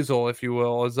 Azazel, if you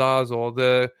will, Azazel,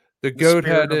 the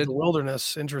goat-headed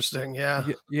wilderness. Interesting. Yeah.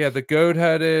 Yeah. The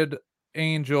goat-headed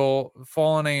angel,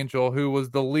 fallen angel, who was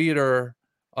the leader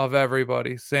of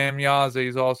everybody. Samyaza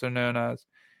is also known as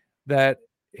that.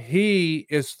 He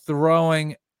is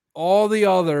throwing all the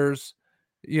others,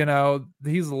 you know,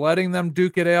 he's letting them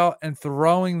duke it out and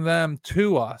throwing them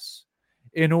to us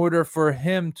in order for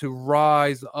him to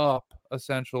rise up,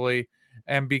 essentially,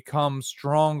 and become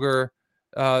stronger.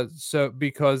 So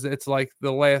because it's like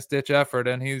the last ditch effort,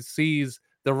 and he sees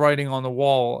the writing on the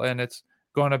wall, and it's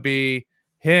going to be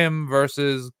him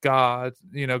versus God,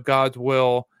 you know, God's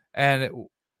will, and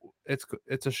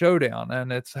it's a showdown,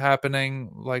 and it's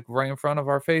happening like right in front of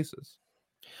our faces.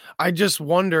 I just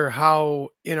wonder how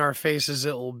in our faces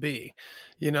it will be,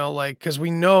 you know, like, because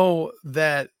we know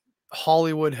that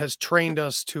Hollywood has trained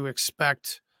us to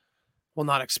expect, well,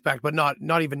 not expect, but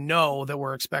not even know that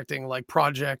we're expecting like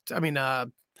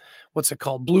what's it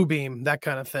called? Bluebeam, that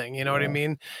kind of thing. You know what I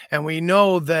mean? And we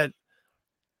know that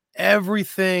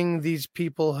everything these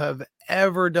people have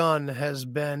ever done has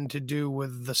been to do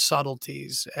with the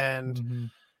subtleties, and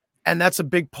that's a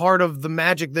big part of the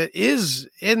magic that is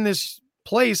in this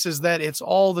place, is that it's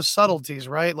all the subtleties,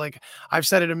 right? Like I've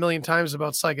said it a million times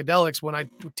about psychedelics. When I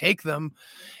take them,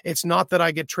 it's not that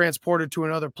I get transported to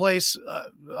another place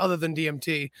other than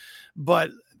DMT,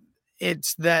 but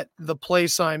it's that the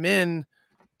place I'm in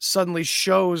suddenly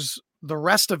shows the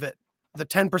rest of it. The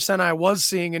 10% I was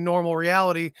seeing in normal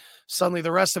reality, suddenly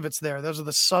the rest of it's there. Those are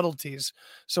the subtleties.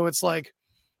 So it's like,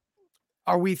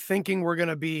 are we thinking we're going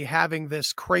to be having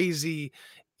this crazy,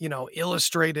 you know,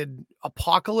 illustrated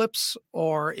apocalypse,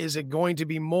 or is it going to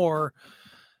be more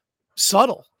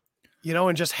subtle, you know,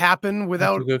 and just happen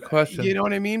without? That's a good question. You know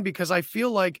what I mean? Because I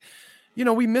feel like, you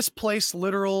know, we misplace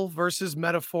literal versus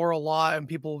metaphor a lot, and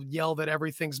people yell that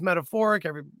everything's metaphoric,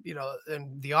 and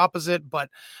the opposite. But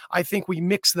I think we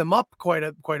mix them up quite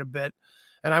a bit,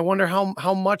 and I wonder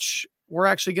how much we're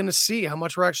actually going to see, how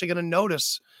much we're actually going to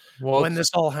notice when this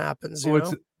all happens. You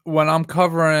know? When I'm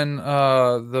covering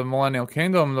the Millennial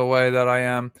Kingdom the way that I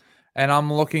am, and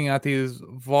I'm looking at these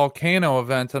volcano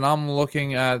events, and I'm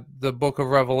looking at the Book of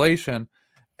Revelation.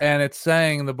 And it's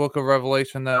saying in the Book of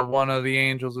Revelation that one of the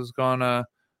angels is going to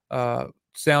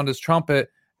sound his trumpet,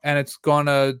 and it's going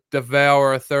to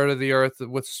devour a third of the earth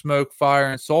with smoke, fire,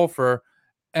 and sulfur.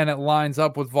 And it lines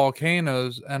up with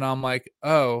volcanoes. And I'm like,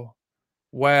 oh,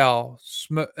 wow,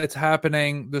 it's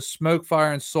happening. The smoke,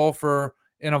 fire, and sulfur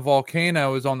in a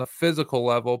volcano is on the physical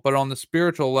level, but on the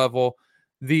spiritual level,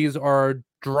 these are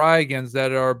dragons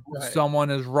that are someone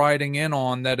is riding in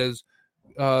on, that is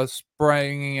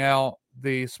spraying out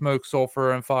the smoke,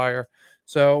 sulfur, and fire.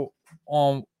 So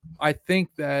I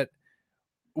think that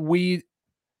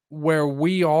where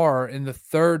we are in the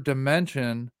third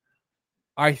dimension,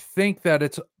 I think that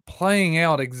it's playing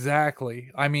out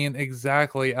exactly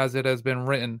as it has been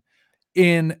written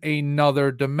in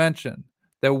another dimension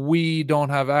that we don't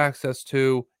have access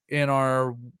to in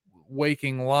our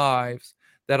waking lives.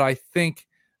 That I think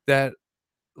that,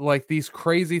 like, these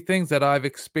crazy things that I've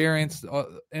experienced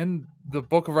in the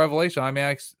book of Revelation. I mean,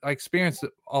 I experienced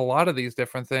a lot of these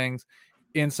different things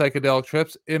in psychedelic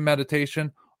trips, in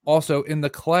meditation, also in the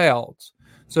clouds.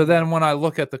 So then when I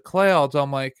look at the clouds,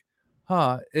 I'm like,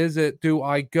 do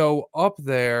I go up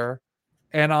there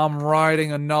and I'm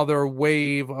riding another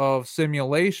wave of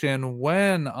simulation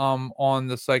when I'm on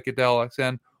the psychedelics?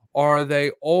 And are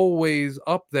they always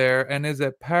up there? And is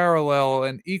it parallel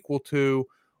and equal to,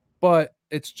 but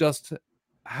it's just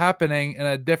happening in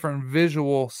a different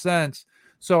visual sense?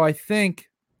 So I think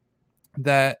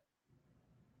that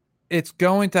it's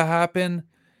going to happen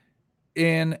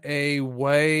in a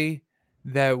way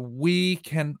that we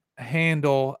can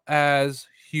handle as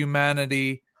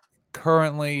humanity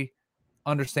currently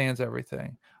understands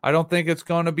everything. I don't think it's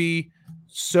going to be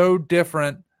so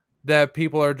different that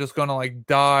people are just going to like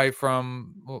die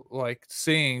from like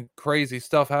seeing crazy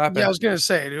stuff happen. Yeah, I was going to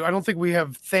say, dude, I don't think we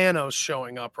have Thanos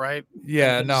showing up, right?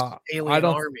 Yeah, no, alien I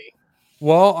don't. Army.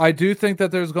 Well, I do think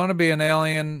that there's going to be an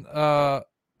alien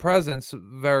presence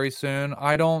very soon.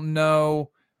 I don't know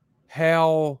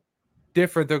how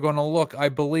different they're going to look. I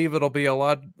believe it'll be a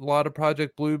lot of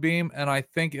Project Bluebeam, and I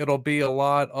think it'll be a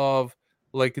lot of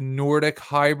like Nordic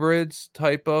hybrids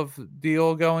type of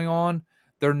deal going on.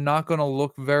 They're not going to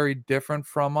look very different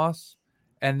from us,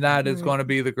 and that is going to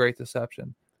be the great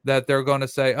deception. That they're going to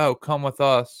say, "Oh, come with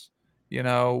us. You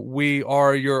know, we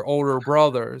are your older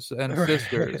brothers and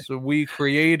sisters. So we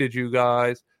created you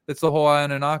guys." It's the whole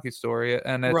Anunnaki story,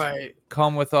 and it's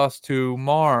come with us to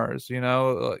Mars. You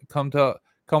know,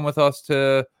 come with us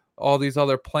to all these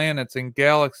other planets and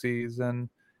galaxies, and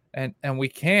we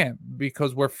can't,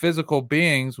 because we're physical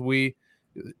beings.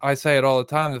 I say it all the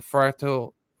time. The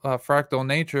fractal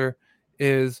nature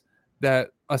is that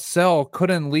a cell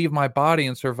couldn't leave my body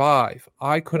and survive.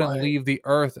 I couldn't leave the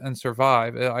earth and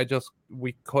survive.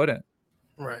 We couldn't.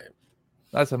 Right.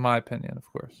 That's in my opinion, of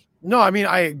course. No, I mean,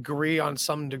 I agree on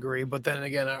some degree, but then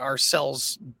again, our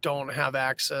cells don't have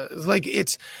access. Like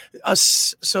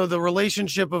so the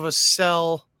relationship of a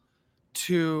cell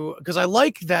to, because I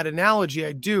like that analogy,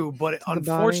 I do, but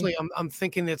unfortunately, I'm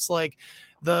thinking it's like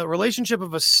the relationship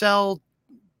of a cell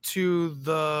to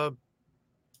the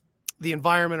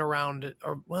environment around it,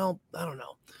 or, well, I don't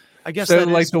know. I guess so.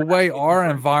 Like the way our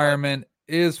environment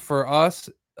is for us.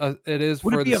 It is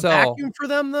Would for it be the a cell. vacuum for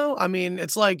them, though? I mean,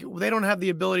 it's like they don't have the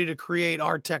ability to create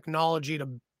our technology to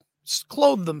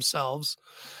clothe themselves.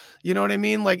 You know what I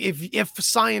mean? Like if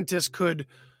scientists could,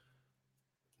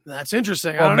 that's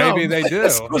interesting. Well, I don't know. maybe they do.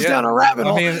 This goes down a rabbit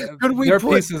hole. I mean, could we they're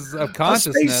put pieces of a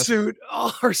consciousness. spacesuit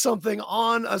or something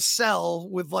on a cell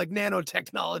with like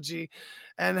nanotechnology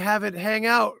and have it hang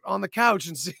out on the couch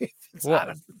and see if it's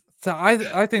So I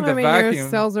think the your vacuum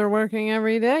cells are working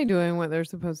every day doing what they're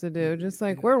supposed to do, just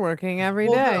like we're working every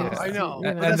day. No, I know.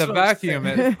 and the vacuum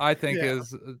I think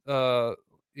is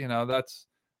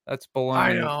that's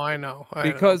baloney. I know.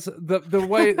 Because the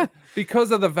way because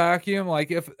of the vacuum,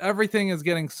 like if everything is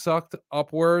getting sucked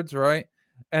upwards, right,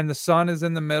 and the sun is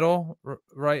in the middle,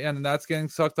 right, and that's getting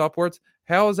sucked upwards,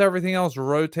 how is everything else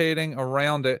rotating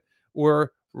around it,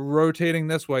 or rotating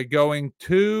this way, going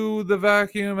to the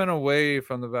vacuum and away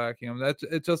from the vacuum?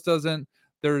 It just doesn't.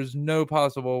 There's no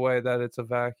possible way that it's a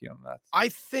vacuum. I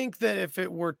think that if it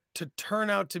were to turn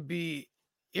out to be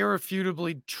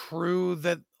irrefutably true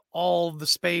that all the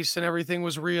space and everything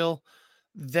was real,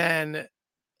 then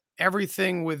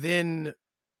everything within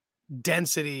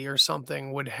density or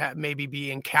something would maybe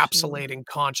be encapsulating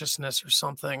consciousness or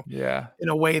something, in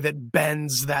a way that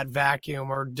bends that vacuum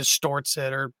or distorts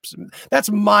it, or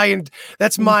that's my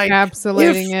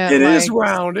encapsulating if it is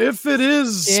round, if it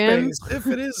is space, if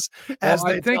it is as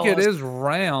I think it is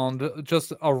round,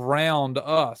 just around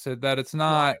us, that it's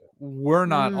not we're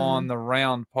not on the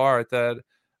round part, that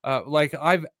like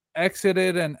I've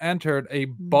exited and entered a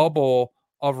bubble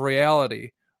of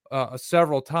reality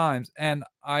several times, and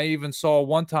I even saw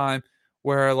one time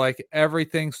where like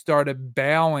everything started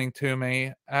bowing to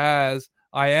me as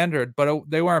I entered, but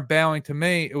they weren't bowing to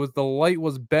me. It was the light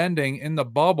was bending in the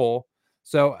bubble,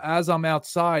 so as I'm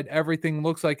outside, everything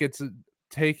looks like it's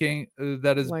taking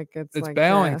it's like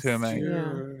bowing to me.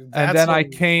 And then I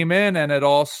came in and it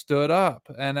all stood up,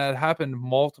 and it happened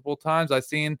multiple times. I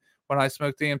seen when I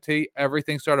smoked DMT,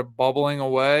 everything started bubbling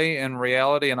away in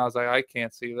reality, and I was like, I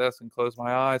can't see this, and closed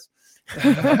my eyes.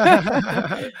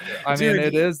 I mean,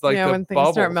 it is like when things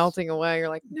bubbles start melting away, you're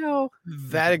like, no.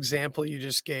 That example you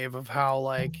just gave of how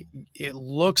like it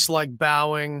looks like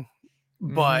bowing,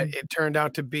 but it turned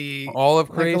out to be all of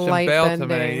creation like bowed to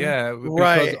bending. me. Yeah,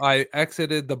 right. Because I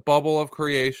exited the bubble of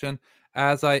creation.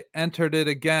 As I entered it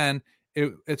again,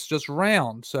 it's just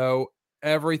round. So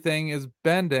everything is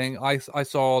bending. I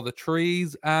saw the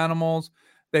trees, animals.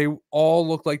 They all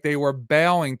looked like they were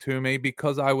bowing to me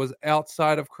because I was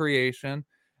outside of creation.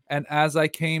 And as I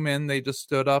came in, they just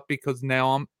stood up because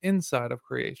now I'm inside of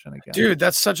creation again. Dude,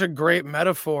 that's such a great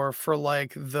metaphor for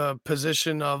like the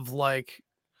position of like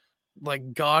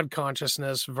God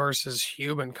consciousness versus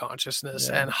human consciousness,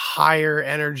 and higher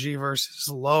energy versus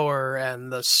lower,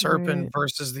 and the serpent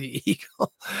versus the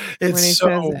eagle. It's when he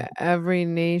so says every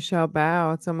knee shall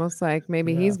bow, it's almost like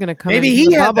maybe he's going to come. Maybe into he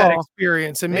the had that bubble.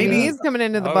 experience, and Maybe he's coming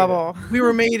into the bubble. We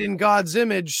were made in God's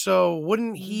image, so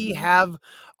wouldn't he have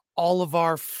all of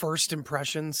our first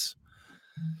impressions?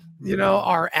 You know,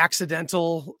 our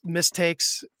accidental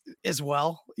mistakes as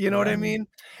well. You know what I mean?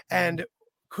 And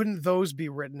couldn't those be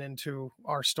written into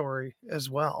our story as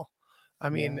well? I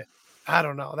mean, I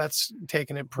don't know. That's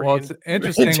taking it pretty it's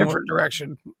interesting. In a different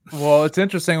direction. Well, it's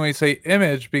interesting when you say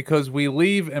image because we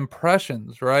leave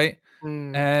impressions, right?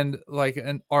 And like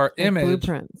our image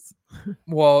blueprints.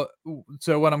 Well,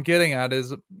 so what I'm getting at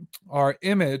is our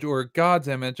image or God's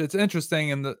image. It's interesting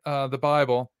in the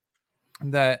Bible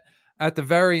that at the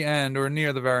very end, or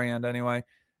near the very end anyway,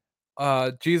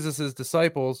 Jesus's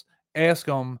disciples ask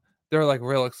him, they're like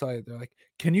real excited. They're like,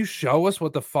 can you show us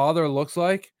what the Father looks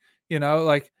like? You know,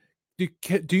 like, do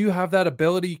you have that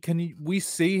ability? We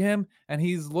see him? And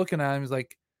he's looking at him. He's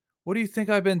like, what do you think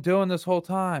I've been doing this whole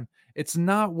time? It's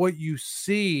not what you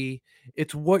see.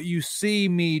 It's what you see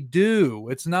me do.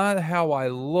 It's not how I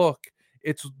look.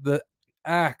 It's the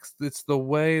acts. It's the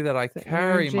way that I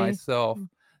carry myself.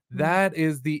 That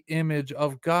is the image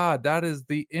of God. That is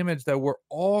the image that we're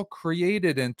all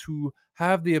created in, to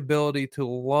have the ability to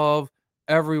love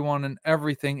everyone and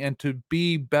everything and to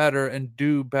be better and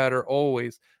do better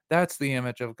always. That's the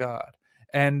image of God.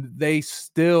 And they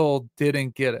still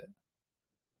didn't get it.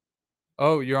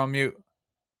 Oh, you're on mute.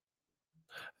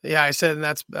 Yeah, I said, and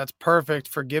that's perfect.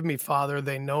 Forgive me, Father.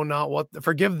 They know not what.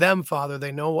 Forgive them, Father.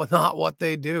 They know not what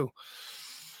they do.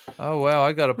 Oh wow,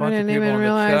 I got a bunch of people. I didn't even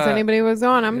realize anybody was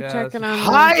on. I'm checking on.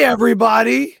 Hi,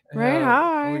 everybody. Right,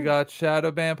 hi. We got Shadow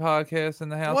Band Podcast in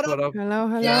the house. What up?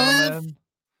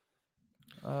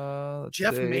 Hello.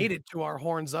 Jeff made it to our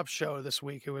Horns Up show this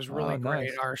week. It was really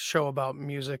great. Nice. Our show about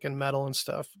music and metal and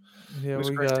stuff. Yeah, it was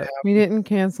great to have. We didn't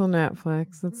cancel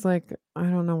Netflix. It's like, I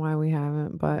don't know why we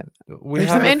haven't, but there's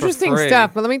some interesting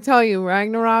stuff. But let me tell you,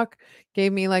 Ragnarok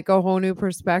gave me like a whole new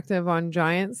perspective on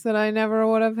giants that I never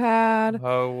would have had.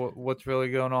 Oh, what's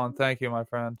really going on? Thank you, my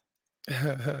friend.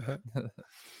 Go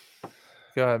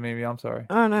ahead, Mimi. I'm sorry.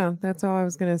 Oh no, that's all I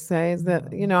was gonna say is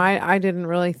that, you know, I didn't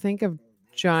really think of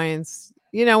giants.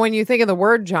 You know, when you think of the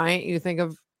word giant, you think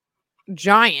of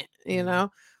giant, you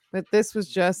know, but this was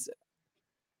just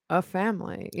a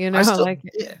family, you know,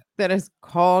 that is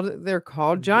called, they're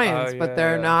called giants, but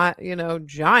they're not, you know,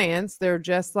 giants. They're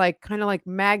just like kind of like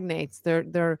magnates. They've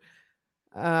been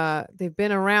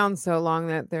around so long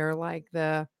that they're like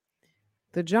the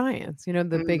giants, you know,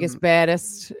 the biggest,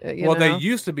 baddest. They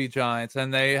used to be giants,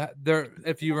 and they're,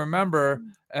 if you remember,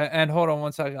 and hold on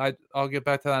one second, I'll get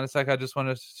back to that in a second. I just want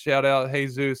to shout out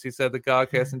Jesus. He said the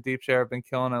Godcast and Deep Share have been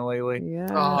killing it lately.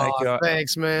 Yeah.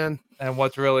 Thanks, man. And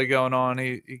what's really going on?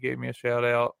 He gave me a shout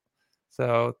out.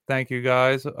 So thank you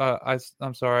guys.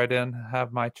 I'm sorry I didn't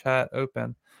have my chat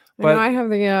open. But I have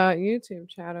the YouTube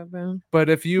chat open. But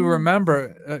if you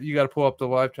remember, you got to pull up the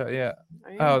live chat. Yeah.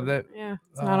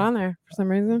 It's not on there for some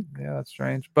reason. Yeah, that's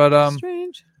strange. But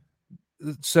strange.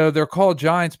 So they're called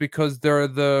giants because they're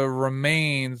the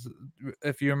remains.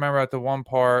 If you remember at the one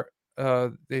part,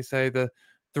 they say the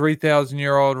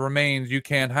 3,000-year-old remains. You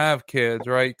can't have kids,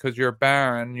 right? Because you're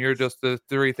barren. You're just the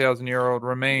 3,000-year-old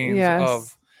remains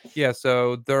of. Yeah,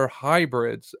 so they're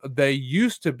hybrids. They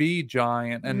used to be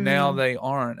giant, and now they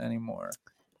aren't anymore.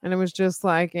 And it was just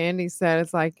like Andy said,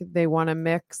 it's like they want to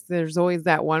mix. There's always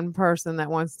that one person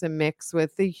that wants to mix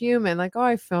with the human. Like, oh,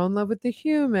 I fell in love with the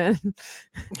human.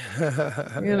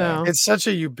 You know, it's such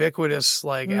a ubiquitous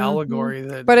like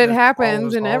allegory but it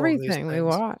happens in everything we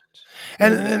watch.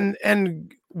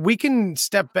 And we can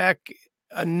step back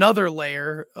another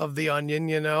layer of the onion,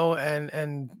 you know,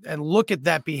 and look at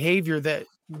that behavior that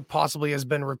possibly has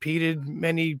been repeated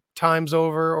many times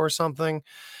over or something.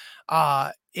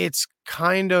 it's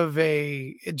kind of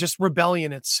just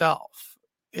rebellion itself.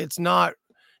 It's not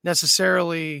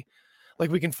necessarily like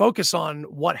we can focus on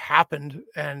what happened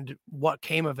and what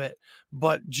came of it,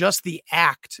 but just the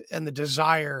act and the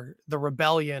desire, the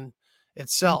rebellion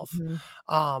itself.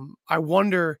 I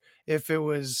wonder if it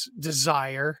was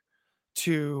desire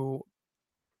to,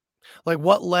 like,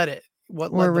 what led it?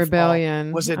 What led the rebellion?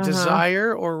 Fall? Was it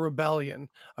desire or rebellion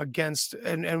against?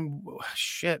 And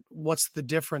shit, what's the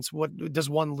difference? What does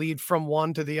one lead from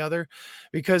one to the other?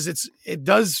 Because it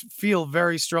does feel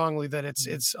very strongly that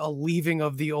it's a leaving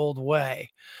of the old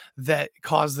way that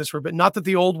caused this rebellion. Not that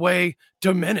the old way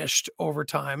diminished over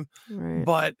time,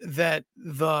 but that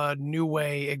the new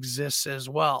way exists as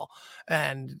well,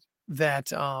 and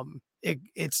that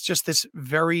it's just this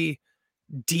very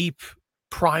deep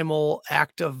primal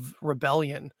act of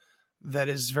rebellion that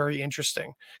is very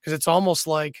interesting, because it's almost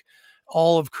like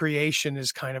all of creation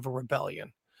is kind of a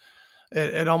rebellion.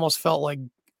 It almost felt like,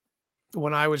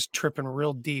 when I was tripping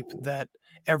real deep, that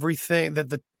everything, that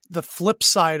the flip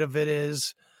side of it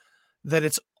is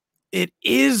that it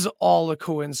is all a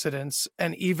coincidence,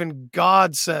 and even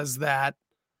God says that,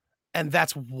 and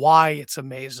that's why it's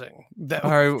amazing. That,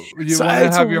 all right, you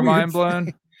want to have your mind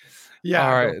blown? Yeah.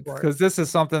 All right, because this is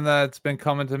something that's been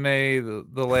coming to me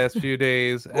the last few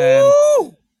days,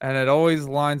 and it always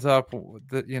lines up.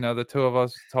 The two of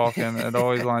us talking, it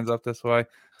always lines up this way.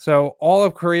 So all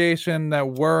of creation that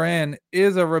we're in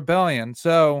is a rebellion.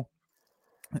 So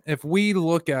if we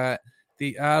look at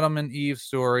the Adam and Eve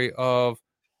story of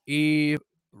Eve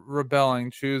rebelling,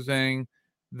 choosing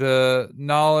the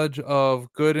knowledge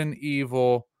of good and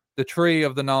evil, the tree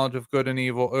of the knowledge of good and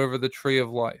evil over the tree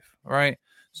of life, right?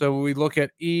 So we look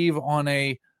at Eve on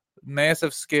a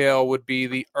massive scale would be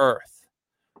the earth,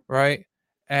 right?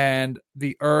 And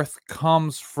the earth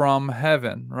comes from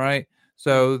heaven, right?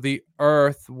 So the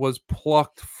earth was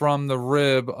plucked from the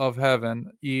rib of heaven.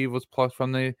 Eve was plucked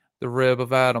from the rib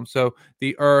of Adam. So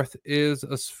the earth is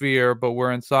a sphere, but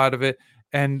we're inside of it.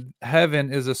 And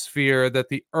heaven is a sphere that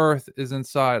the earth is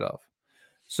inside of.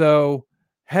 So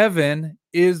heaven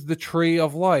is the tree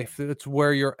of life. It's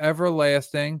where you're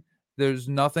everlasting. There's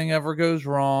nothing ever goes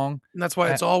wrong. And that's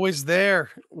why it's always there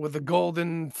with the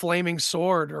golden flaming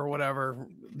sword or whatever,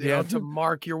 to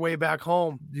mark your way back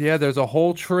home. Yeah, there's a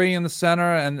whole tree in the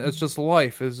center, and it's just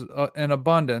life is in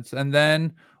abundance. And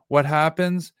then what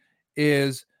happens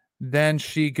is then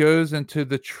she goes into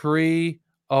the tree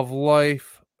of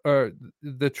life, or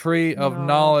the tree of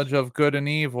knowledge of good and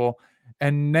evil.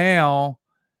 And now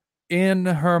in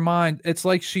her mind, it's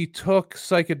like she took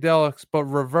psychedelics, but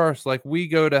reversed. Like we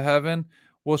go to heaven.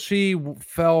 Well, she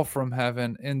fell from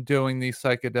heaven in doing these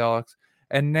psychedelics.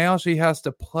 And now she has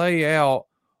to play out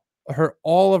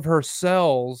all of her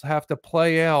cells have to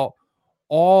play out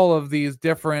all of these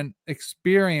different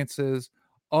experiences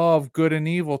of good and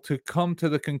evil to come to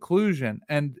the conclusion.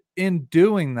 And in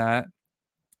doing that,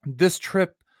 this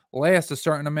trip lasts a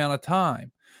certain amount of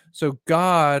time. So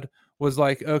God was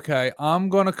like, okay, I'm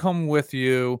going to come with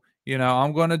you.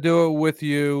 I'm going to do it with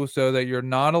you so that you're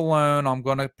not alone. I'm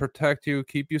going to protect you,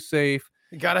 keep you safe.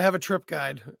 You got to have a trip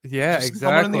guide. Yeah, just exactly.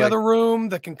 Someone in the other room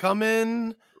that can come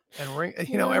in and ring,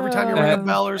 every time you ring a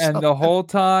bell or something. And the whole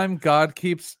time, God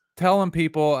keeps telling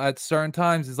people at certain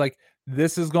times, he's like,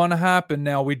 this is going to happen.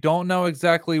 Now, we don't know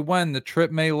exactly when. The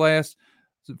trip may last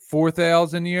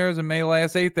 4,000 years. It may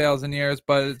last 8,000 years.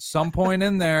 But at some point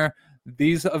in there,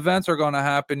 these events are going to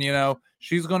happen.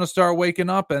 She's going to start waking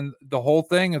up, and the whole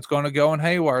thing is going to go in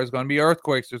haywire. There's going to be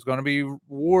earthquakes. There's going to be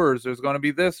wars. There's going to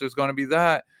be this. There's going to be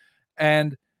that.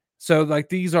 And so, like,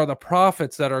 these are the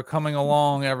prophets that are coming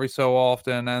along every so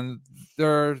often, and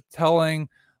they're telling,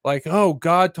 like, oh,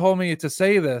 God told me to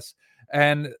say this.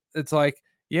 And it's like,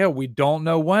 yeah, we don't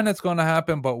know when it's going to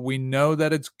happen, but we know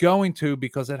that it's going to,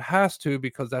 because it has to,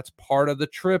 because that's part of the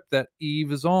trip that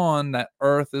Eve is on, that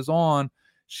earth is on.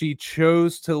 She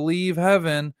chose to leave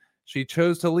heaven. She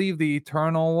chose to leave the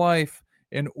eternal life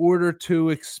in order to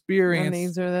experience. And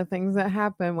these are the things that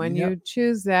happen when you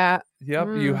choose that. Yep.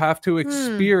 You have to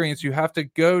experience, you have to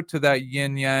go to that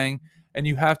yin yang, and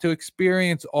you have to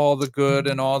experience all the good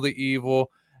and all the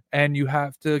evil. And you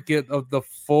have to get the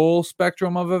full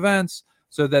spectrum of events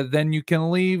so that then you can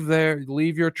leave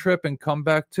your trip and come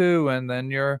back to, and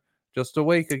then you're just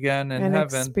awake again in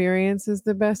heaven. Experience is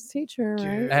the best teacher,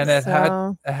 right? And it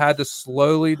had to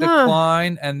slowly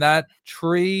decline, and that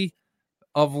tree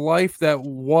of life that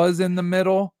was in the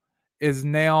middle is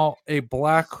now a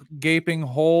black gaping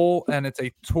hole, and it's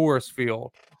a tourist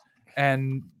field.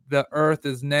 And the earth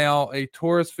is now a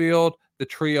tourist field. The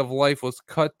tree of life was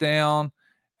cut down,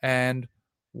 and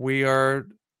we're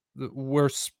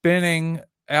spinning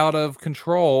out of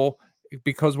control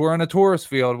because we're in a tourist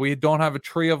field. We don't have a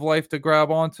tree of life to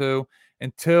grab onto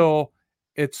until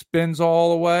it spins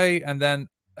all away, and then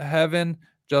heaven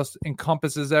just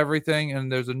encompasses everything, and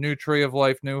there's a new tree of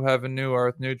life, new heaven, new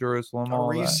earth, new Jerusalem, all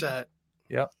reset. That.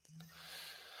 Yep.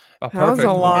 That was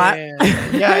a lot.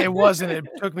 Yeah, it wasn't. It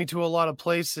took me to a lot of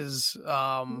places.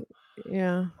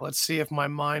 Yeah. Let's see if my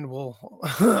mind will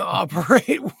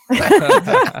operate.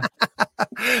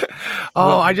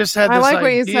 I just had. I this like what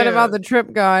idea. you said about the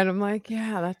trip guide. I'm like,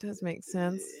 yeah, that does make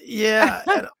sense. Yeah,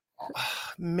 and,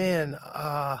 man.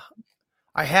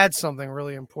 I had something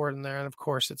really important there, and of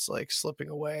course, it's like slipping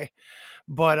away.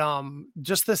 But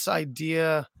just this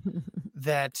idea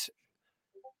that,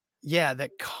 yeah,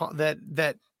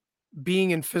 that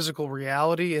being in physical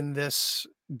reality in this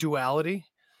duality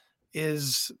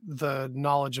is the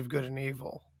knowledge of good and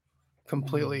evil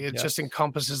completely. It just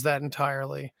encompasses that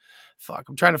entirely. Fuck,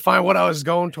 I'm trying to find what I was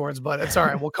going towards, but it's all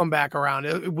right. We'll come back around.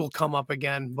 It will come up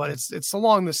again, but it's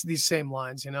along these same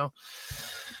lines, you know.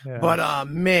 Yeah. But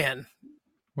man,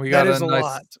 we got that is a a nice,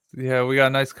 lot. Yeah, we got a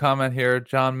nice comment here.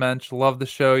 John Mensch, love the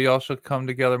show. Y'all should come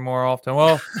together more often.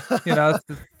 Well, you know,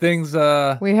 things.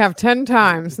 We have 10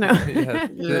 times now.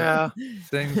 Yeah.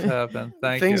 Things happen.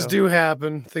 Things do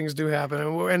happen. Things do happen,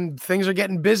 and things are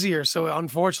getting busier. So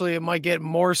unfortunately, it might get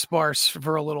more sparse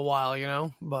for a little while, you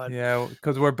know. But yeah,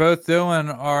 because we're both doing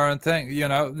our own thing. You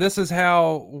know, this is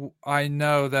how I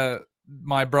know that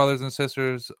my brothers and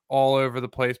sisters all over the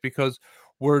place, because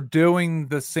we're doing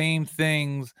the same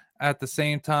things at the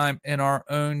same time in our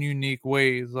own unique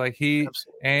ways. Like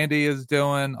Andy is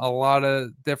doing a lot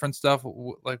of different stuff,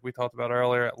 like we talked about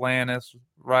earlier, Atlantis,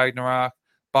 Ragnarok,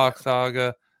 Bach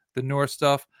Saga, the Norse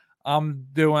stuff. I'm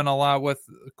doing a lot with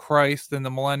Christ and the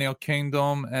Millennial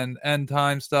Kingdom and end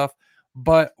time stuff,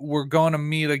 but we're going to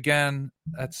meet again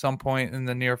at some point in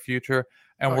the near future.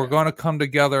 And we're going to come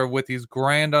together with these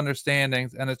grand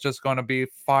understandings, and it's just going to be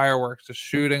fireworks, just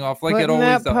shooting off like Putting it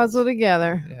always that puzzle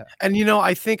together. Yeah. And you know,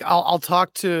 I think I'll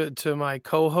talk to my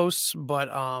co-hosts, but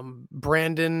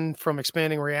Brandon from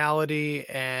Expanding Reality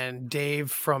and Dave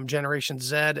from Generation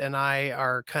Z and I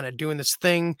are kind of doing this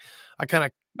thing. I kind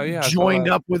of joined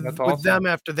up with them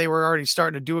after they were already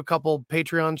starting to do a couple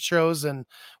Patreon shows, and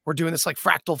we're doing this like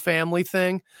fractal family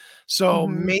thing. So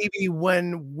maybe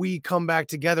when we come back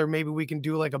together, maybe we can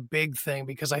do like a big thing,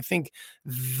 because I think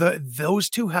those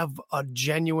two have a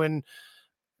genuine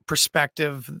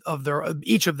perspective of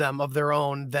each of them of their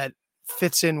own that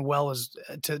fits in well as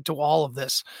to all of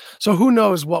this. So who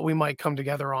knows what we might come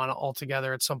together on all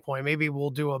together at some point. Maybe we'll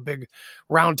do a big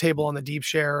round table on the Deep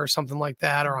Share or something like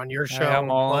that, or on your show. Hey,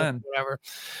 I'm all in. Whatever.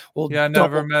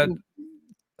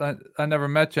 I never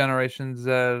met Generation Z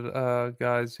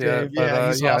guys yet.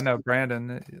 But I know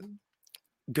Brandon.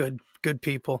 Good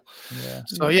people. Yeah.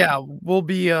 So yeah, we'll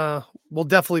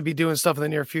definitely be doing stuff in the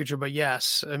near future. But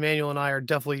yes, Emmanuel and I are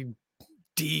definitely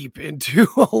deep into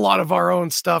a lot of our own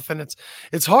stuff, and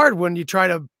it's hard when you try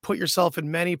to put yourself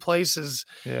in many places.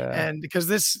 Yeah. And because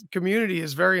this community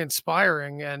is very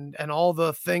inspiring, and all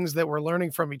the things that we're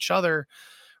learning from each other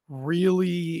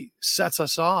really sets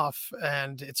us off,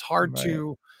 and it's hard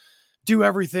to do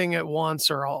everything at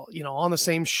once, or all, you know, on the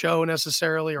same show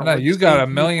necessarily. Or no, you got a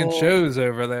million shows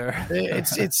over there.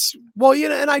 it's well, you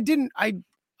know, and I didn't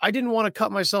want to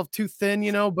cut myself too thin,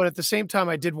 you know, but at the same time,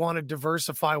 I did want to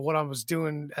diversify what I was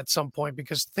doing at some point,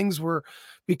 because things were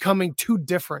becoming too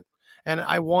different, and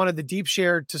I wanted the Deep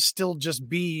Share to still just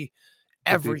be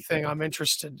everything I'm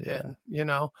interested in, you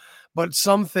know. But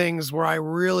some things where I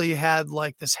really had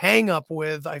like this hang up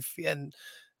with, and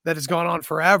that has gone on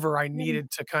forever, I needed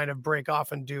to kind of break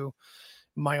off and do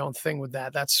my own thing with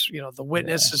that. That's, you know, the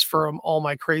Witness is from all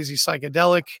my crazy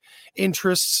psychedelic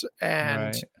interests,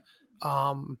 and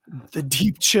the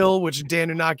Deep Chill, which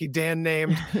Dan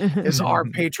named, is our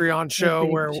Patreon show,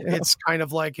 where it's kind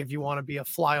of like if you want to be a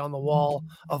fly on the wall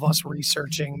of us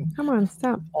researching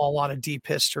a lot of deep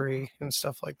history and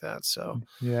stuff like that. So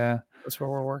yeah, that's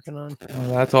what we're working on. Oh,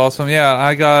 that's awesome. Yeah,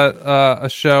 I got a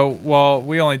show. Well,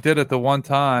 we only did it the one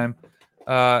time,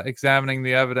 examining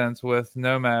the evidence with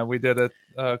Nomad. We did it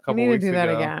a couple weeks ago. We need to do that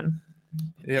again.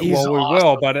 Yeah, we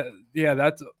will. But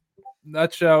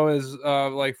that show is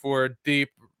like for deep,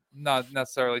 not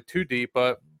necessarily too deep,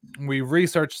 but we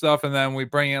research stuff, and then we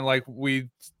bring in, like we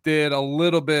did a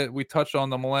little bit. We touched on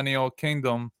the Millennial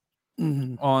Kingdom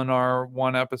on our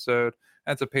one episode.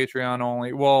 That's a Patreon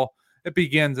only. Well, it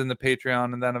begins in the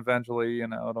Patreon, and then eventually, you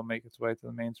know, it'll make its way to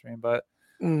the mainstream. But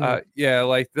yeah,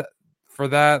 like for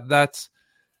that's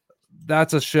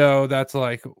a show that's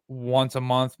like once a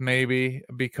month maybe,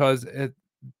 because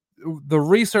the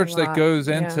research that goes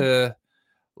into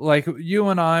like you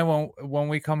and I, when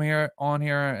we come here on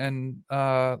here and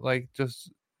like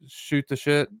just shoot the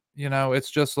shit,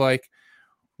 it's just like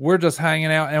we're just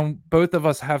hanging out, and both of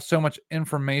us have so much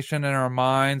information in our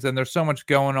minds, and there's so much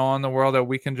going on in the world that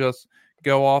we can just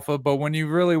go off of. But when you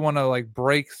really want to like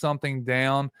break something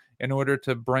down in order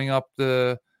to bring up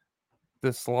the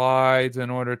slides, in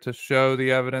order to show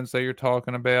the evidence that you're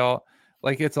talking about,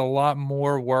 like it's a lot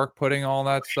more work putting all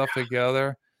that stuff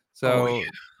together. So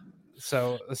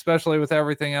so especially with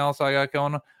everything else I got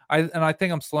going on, I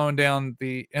think I'm slowing down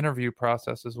the interview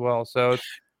process as well. So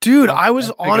dude, I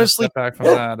was honestly back from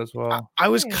that as well. I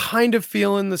was kind of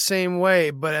feeling the same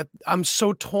way, but I'm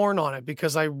so torn on it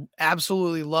because I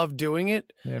absolutely love doing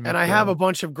it, and I have a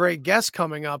bunch of great guests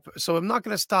coming up. So I'm not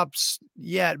going to stop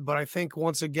yet, but I think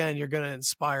once again you're going to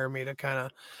inspire me to kind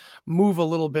of move a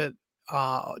little bit,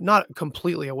 not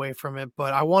completely away from it,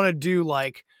 but I want to do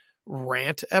like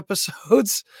rant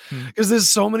episodes because there's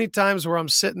so many times where I'm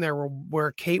sitting there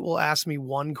where Kate will ask me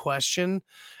one question,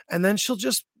 and then she'll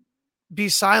just be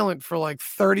silent for like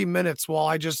 30 minutes while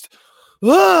I just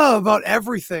about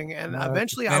everything, and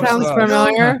eventually I sounds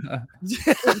familiar.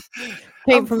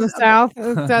 Kate from the South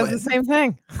does the same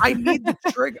thing. I need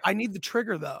the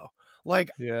trigger though.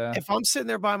 Like if I'm sitting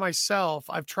there by myself,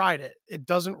 I've tried it. It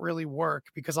doesn't really work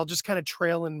because I'll just kind of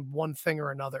trail in one thing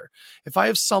or another. If I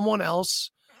have someone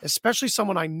else, especially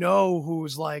someone I know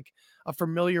who's like a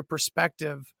familiar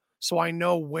perspective, so I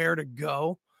know where to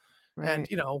go. Right.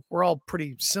 And, we're all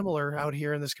pretty similar out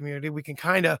here in this community. We can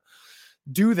kind of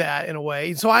do that in a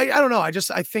way. So I don't know.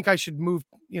 I think I should move,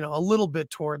 a little bit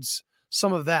towards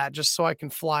some of that just so I can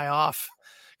fly off,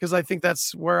 because I think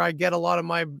that's where I get a lot of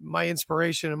my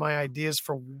inspiration and my ideas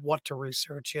for what to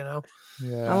research,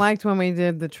 Yeah. I liked when we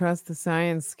did the Trust the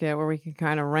Science skit where we could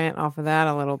kind of rant off of that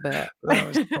a little bit.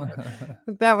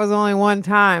 That was only one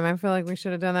time. I feel like we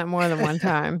should have done that more than one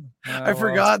time. I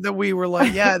forgot that we were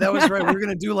like, yeah, that was right. We're going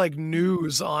to do like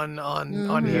news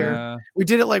on here. We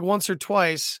did it like once or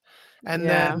twice. And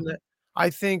then I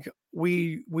think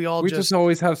we just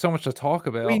always have so much to talk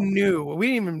about. We didn't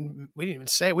even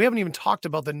say, we haven't even talked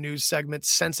about the news segment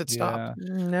since it stopped.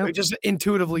 Nope. We just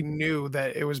intuitively knew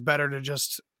that it was better to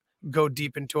just go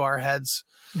deep into our heads,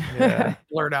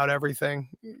 blurt out everything.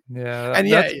 And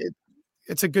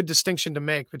it's a good distinction to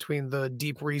make between the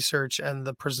deep research and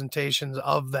the presentations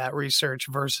of that research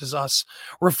versus us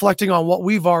reflecting on what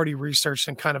we've already researched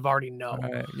and kind of already know.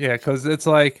 Right. Yeah, because it's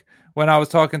like when I was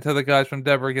talking to the guys from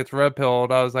Deborah Gets Red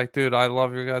Pilled, I was like, dude, I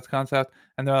love your guys' concept.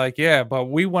 And they're like, yeah, but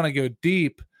we want to go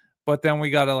deep, but then we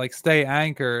got to like stay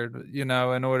anchored, in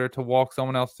order to walk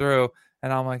someone else through.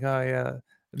 And I'm like, oh yeah.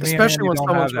 Especially when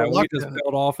someone's we just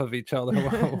build off of each other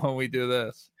when we do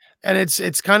this. And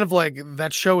it's kind of like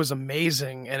that show is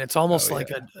amazing, and it's almost like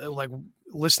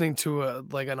listening to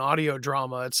an audio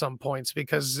drama at some points,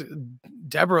 because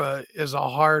Deborah is a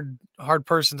hard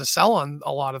person to sell on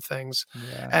a lot of things.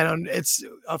 And it's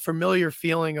a familiar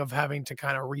feeling of having to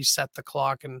kind of reset the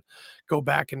clock and go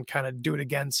back and kind of do it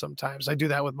again. Sometimes I do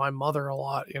that with my mother a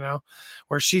lot,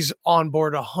 where she's on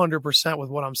board 100% with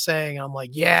what I'm saying. And I'm like,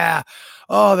 yeah,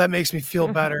 oh, that makes me feel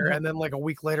better. And then like a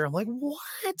week later, I'm like,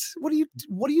 what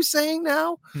are you saying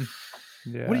now?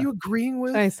 Yeah. What are you agreeing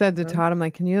with? I said to Todd, I'm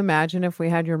like, can you imagine if we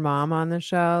had your mom on the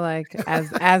show, like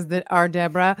as our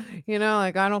Deborah?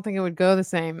 Like I don't think it would go the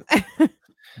same.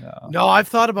 No, I've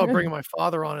thought about bringing my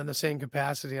father on in the same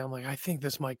capacity. I'm like, I think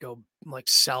this might go like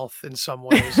south in some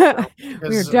ways.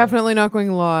 We're definitely not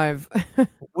going live.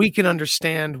 We can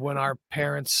understand when our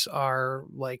parents are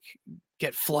like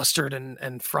get flustered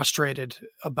and frustrated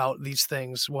about these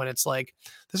things, when it's like,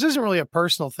 this isn't really a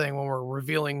personal thing when we're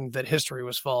revealing that history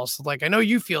was false. Like, I know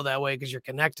you feel that way because you're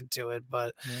connected to it,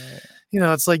 but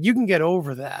it's like, you can get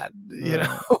over that.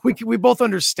 We both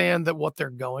understand that what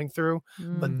they're going through,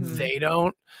 but they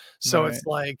don't. So it's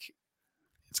like,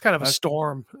 it's kind of a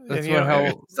storm. That's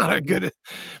it's not a good,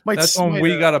 that's when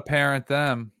we got to parent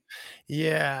them.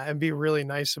 Yeah, and be really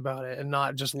nice about it and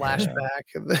not just lash back.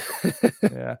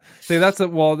 Yeah. See, that's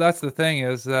the thing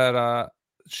is that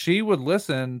she would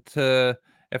listen to,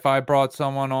 if I brought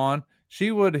someone on,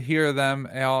 she would hear them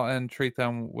out and treat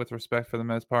them with respect for the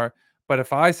most part. But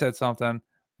if I said something,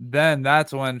 then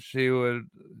that's when she would,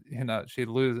 she'd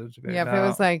lose it. Yeah, if it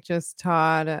was like just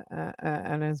Todd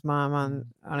and his mom on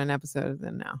an episode,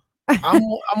 then no.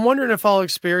 I'm wondering if I'll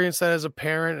experience that as a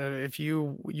parent, and if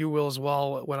you will as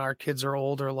well when our kids are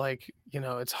older. Like,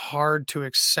 it's hard to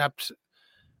accept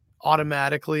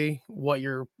automatically what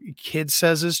your kid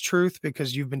says is truth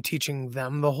because you've been teaching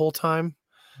them the whole time.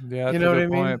 Yeah, you know what I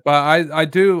mean? But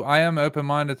I am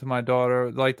open-minded to my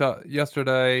daughter. Like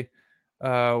yesterday,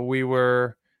 we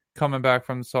were coming back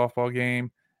from the softball game,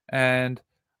 And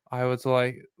I was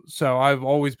like, so I've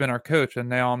always been her coach, and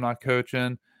now I'm not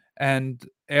coaching. And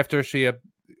after she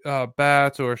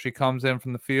bats or she comes in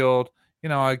from the field,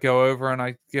 I go over and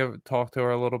I talk to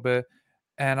her a little bit,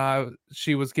 and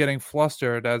she was getting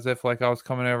flustered as if like I was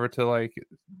coming over to like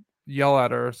yell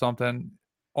at her or something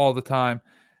all the time.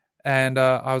 And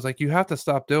I was like, you have to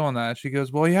stop doing that. She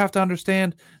goes, well, you have to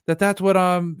understand that that's what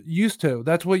I'm used to.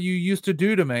 That's what you used to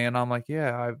do to me. And I'm like,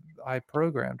 yeah, I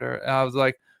programmed her. And I was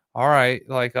like, all right,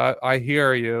 like I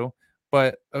hear you,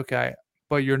 but okay,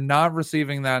 but you're not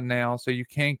receiving that now. So you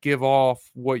can't give off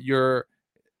what you're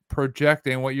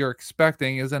projecting, what you're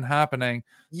expecting isn't happening.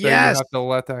 So you have to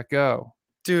let that go.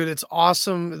 Dude, it's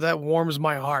awesome. That warms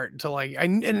my heart to like,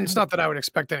 and it's not that I would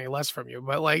expect any less from you,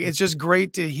 but like, it's just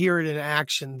great to hear it in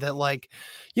action that like,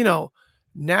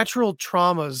 natural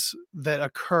traumas that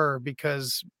occur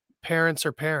because parents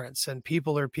are parents and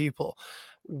people are people.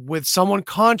 With someone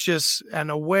conscious and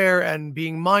aware and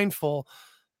being mindful,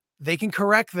 they can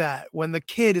correct that when the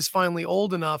kid is finally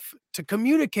old enough to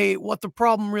communicate what the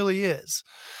problem really is.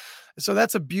 So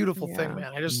that's a beautiful thing,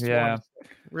 man. I just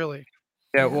really.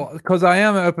 Yeah, well, because I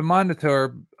am open-minded to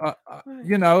her.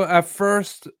 At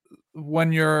first,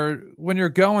 when you're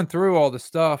going through all the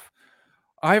stuff,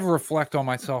 I reflect on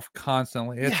myself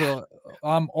constantly.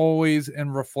 I'm always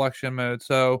in reflection mode.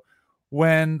 So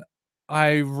when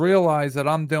I realize that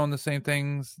I'm doing the same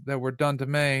things that were done to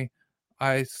me,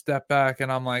 I step back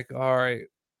and I'm like, all right,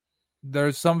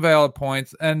 there's some valid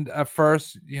points. And at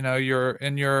first, you're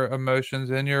in your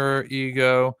emotions, in your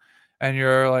ego, and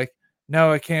you're like,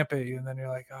 no, it can't be. And then you're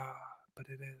like, but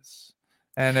it is.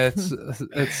 And it's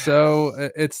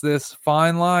this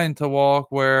fine line to walk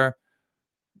where,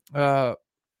 and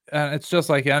it's just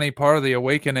like any part of the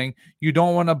awakening. You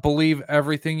don't want to believe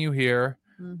everything you hear,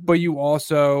 but you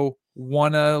also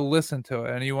want to listen to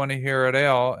it and you want to hear it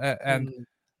out. And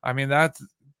I mean, that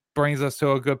brings us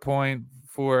to a good point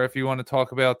for if you want to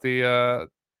talk about the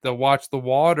Watch the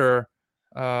Water.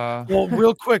 Well,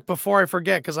 real quick before I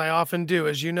forget, because I often do,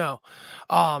 as you know,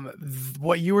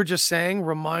 what you were just saying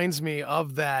reminds me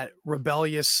of that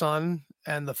rebellious son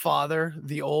and the father,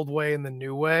 the old way and the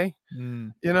new way.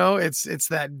 It's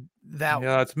that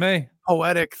it's me,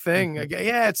 poetic thing.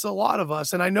 Yeah, it's a lot of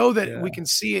us, and I know that we can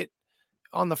see it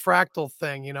on the fractal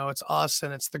thing. It's us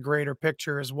and it's the greater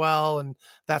picture as well, and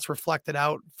that's reflected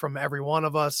out from every one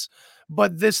of us.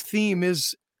 But this theme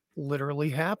is literally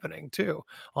happening too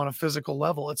on a physical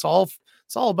level. It's all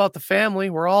about the family.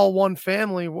 We're all one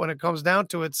family when it comes down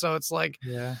to it. So it's like,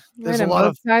 there's a lot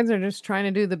of sides are just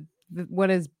trying to do what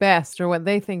is best or what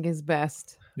they think is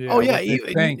best. That's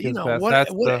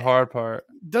the hard part.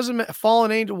 Doesn't matter,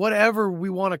 fallen angel, whatever we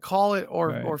want to call it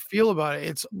or feel about it.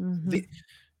 It's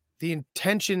the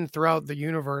intention throughout the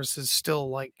universe is still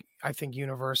like, I think,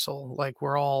 universal. Like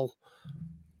we're all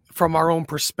from our own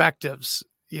perspectives.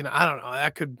 I don't know.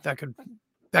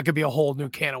 That could be a whole new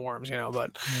can of worms,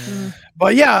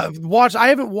 but yeah, I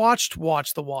haven't watched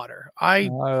Watch the Water.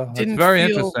 It's very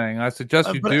interesting. I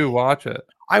suggest you do watch it.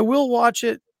 I will watch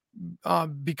it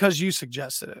because you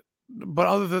suggested it. But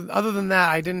other than that,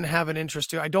 I didn't have an interest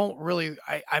to.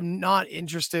 I'm not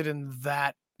interested in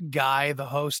that guy, the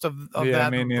host of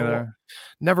that. Me neither.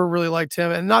 Never really liked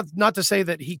him, and not to say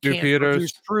that he can't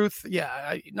produce truth.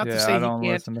 Not to say I don't he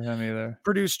can't listen to him either.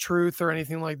 Produce truth or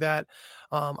anything like that.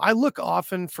 I look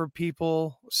often for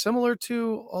people similar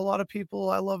to a lot of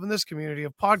people I love in this community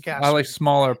of podcasters. I like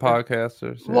smaller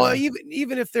podcasters. Yeah. Well,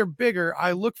 even if they're bigger,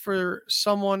 I look for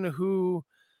someone who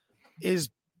is,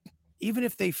 even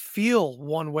if they feel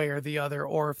one way or the other,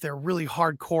 or if they're really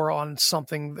hardcore on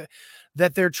something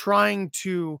that they're trying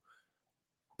to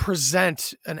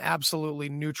present an absolutely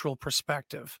neutral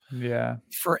perspective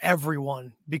for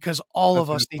everyone, because all of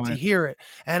us need to hear it.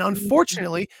 And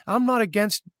unfortunately, I'm not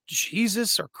against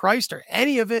Jesus or Christ or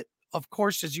any of it, of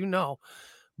course, as you know,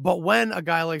 but when a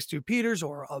guy like Stu Peters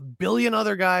or a billion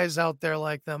other guys out there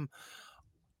like them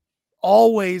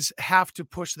always have to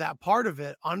push that part of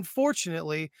it,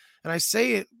 unfortunately, and I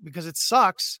say it because it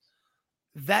sucks,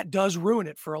 that does ruin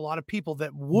it for a lot of people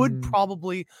that would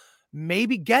probably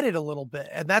maybe get it a little bit.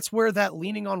 And that's where that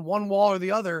leaning on one wall or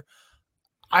the other,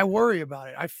 I worry about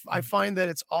it. I find that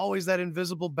it's always that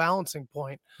invisible balancing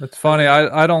point. It's funny.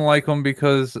 I don't like them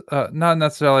because not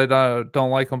necessarily don't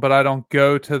like them, but I don't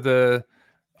go to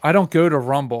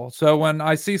Rumble. So when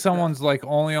I see someone's like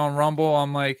only on Rumble,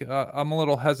 I'm like, I'm a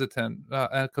little hesitant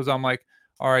because I'm like,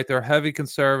 all right, they're heavy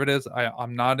conservatives.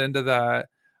 I'm not into that.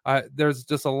 There's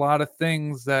just a lot of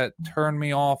things that turn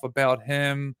me off about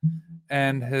him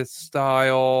and his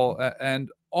style and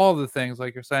all the things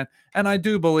like you're saying. And I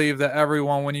do believe that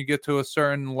everyone, when you get to a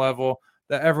certain level,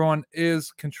 that everyone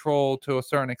is controlled to a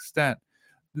certain extent.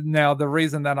 Now, the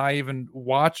reason that I even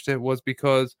watched it was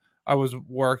because I was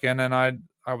working and I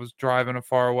was driving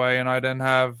far away and I didn't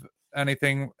have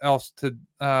anything else to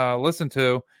listen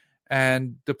to.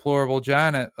 And Deplorable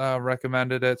Janet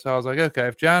recommended it. So I was like, okay,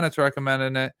 if Janet's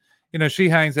recommending it, you know, she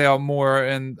hangs out more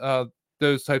in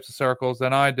those types of circles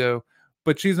than I do,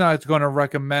 but she's not going to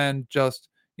recommend just,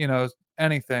 you know,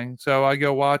 anything. So I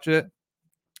go watch it.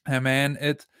 And man,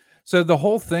 so the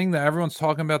whole thing that everyone's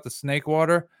talking about, the snake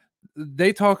water,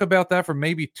 they talk about that for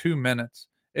maybe 2 minutes.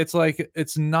 It's like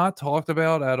it's not talked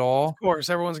about at all. Of course,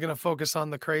 everyone's going to focus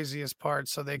on the craziest part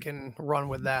so they can run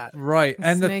with that. Right.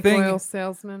 And snake the thing, oil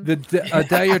salesman. a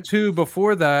day or two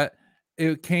before that,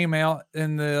 it came out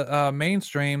in the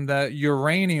mainstream that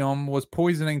uranium was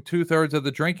poisoning 2/3 of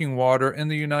the drinking water in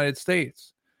the United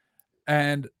States.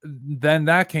 And then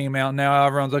that came out. Now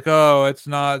everyone's like, oh, it's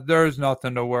not, there's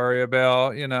nothing to worry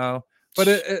about, you know. But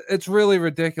it's really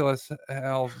ridiculous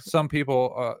how some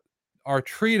people are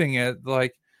treating it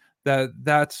like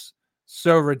that's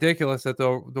so ridiculous that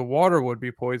the water would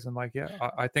be poisoned. Like, yeah,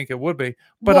 I think it would be.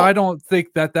 But I don't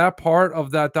think that part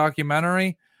of that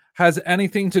documentary has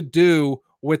anything to do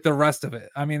with the rest of it.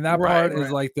 I mean, that part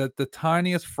is like the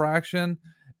tiniest fraction,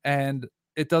 and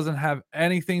it doesn't have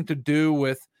anything to do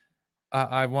with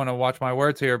I want to watch my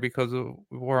words here because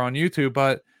we're on YouTube,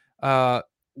 but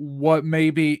what may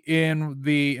be in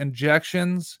the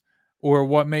injections or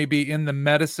what may be in the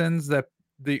medicines that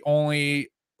the only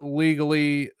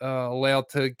legally allowed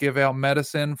to give out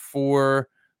medicine for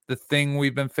the thing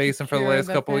we've been facing for the last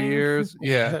couple of years.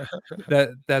 Yeah.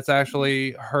 that's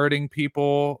actually hurting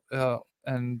people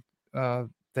and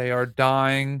they are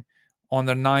dying on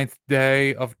the 9th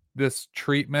day of this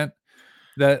treatment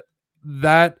that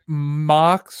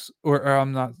mimics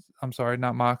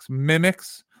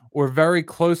or very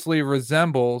closely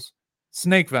resembles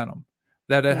snake venom,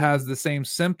 that it has the same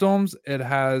symptoms, it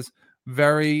has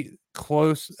very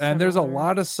close, and there's a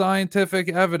lot of scientific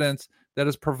evidence that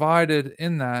is provided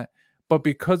in that. But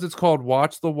because it's called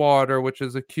Watch the Water, which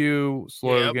is a Q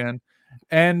slogan,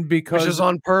 and because which is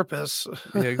on purpose.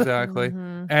 Yeah, exactly.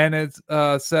 And it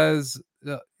says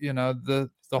you know, the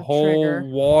whole trigger.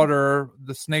 Water,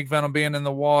 the snake venom being in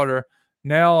the water,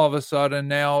 now all of a sudden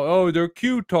they're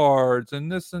Q-tards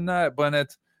and this and that, but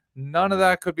it's none of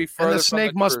that could be further. And the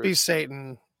snake from the must truth. Be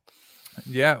Satan.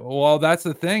 Yeah, well, that's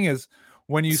the thing is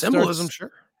when you symbolism,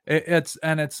 sure. It's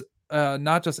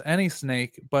not just any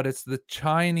snake, but it's the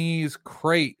Chinese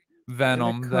crate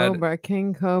venom,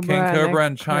 King Cobra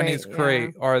and Chinese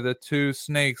crate are the two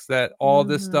snakes that all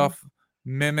this stuff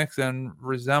mimics and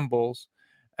resembles.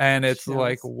 And it's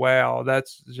like, wow,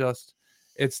 that's just,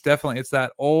 it's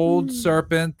that old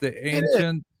serpent, the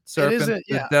ancient serpent,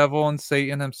 the devil and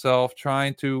Satan himself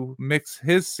trying to mix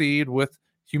his seed with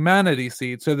humanity's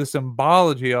seed. So the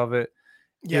symbology of it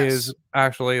is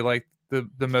actually like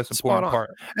the most important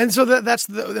part. And so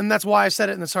that's why I said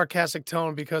it in the sarcastic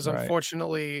tone, because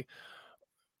unfortunately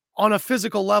on a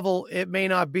physical level, it may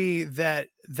not be that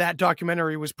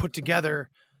documentary was put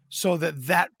together so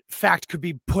that fact could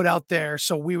be put out there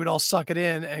so we would all suck it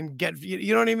in and get,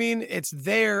 you know what I mean? It's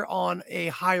there on a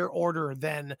higher order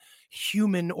than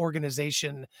human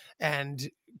organization and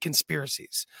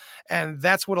conspiracies. And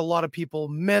that's what a lot of people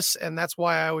miss. And that's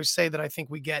why I always say that I think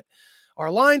we get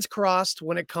our lines crossed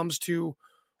when it comes to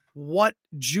what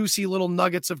juicy little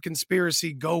nuggets of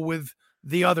conspiracy go with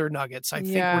the other nuggets. I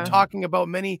think we're talking about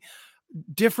many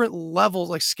different levels,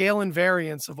 like scale and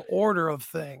variance of order of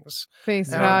things, face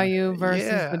value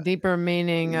versus the deeper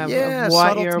meaning of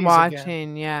what you're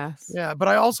watching. But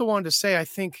I also wanted to say, I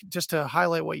think, just to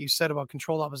highlight what you said about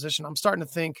controlled opposition, I'm starting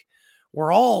to think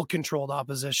we're all controlled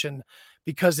opposition,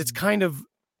 because it's kind of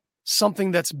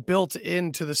something that's built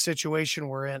into the situation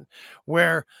we're in,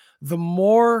 where the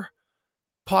more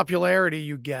popularity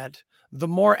you get, the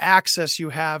more access you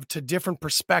have to different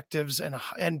perspectives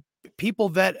and people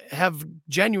that have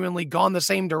genuinely gone the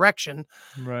same direction.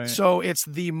 Right. So it's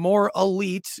the more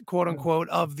elite, quote unquote,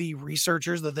 of the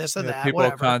researchers, the this or that, people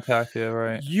whatever. Contact you,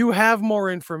 right? You have more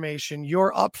information.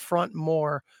 You're upfront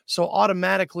more. So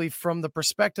automatically, from the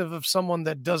perspective of someone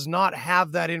that does not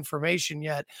have that information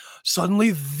yet,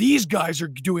 suddenly these guys are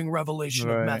doing revelation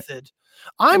of method.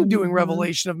 I'm doing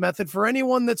revelation of method for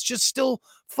anyone that's just still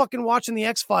fucking watching the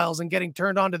X-Files and getting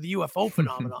turned on to the UFO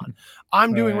phenomenon.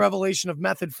 I'm doing revelation of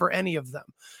method for any of them,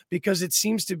 because it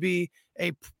seems to be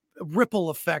a ripple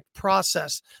effect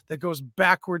process that goes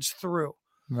backwards through.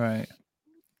 Right.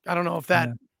 I don't know if that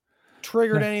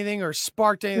triggered anything or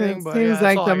sparked anything. It but seems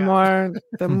yeah, like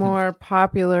the more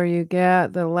popular you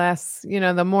get, the less,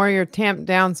 the more you're tamped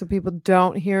down so people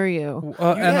don't hear you.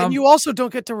 And you also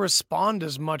don't get to respond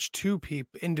as much to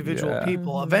individual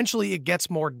people. Mm-hmm. Eventually it gets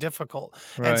more difficult.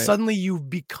 And suddenly you've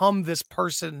become this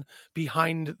person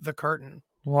behind the curtain.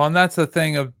 Well, and that's the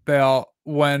thing about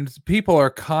when people are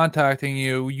contacting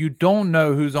you, you don't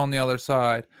know who's on the other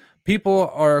side. People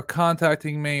are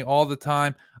contacting me all the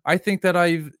time. I think that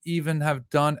I even have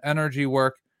done energy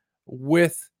work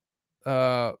with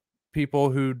people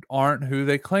who aren't who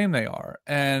they claim they are.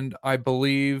 And I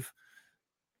believe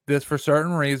this for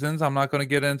certain reasons. I'm not going to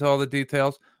get into all the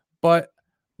details, but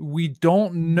we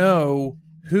don't know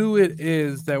who it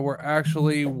is that we're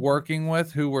actually working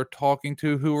with, who we're talking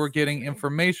to, who we're getting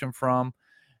information from.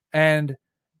 And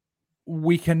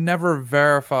we can never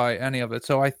verify any of it.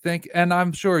 So I think, and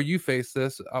I'm sure you face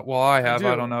this. Well, I have.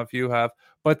 I don't know if you have,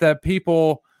 but that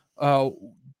people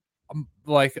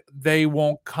like they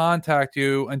won't contact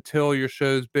you until your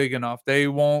show's big enough. They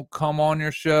won't come on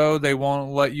your show. They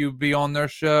won't let you be on their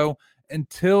show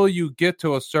until you get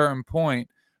to a certain point,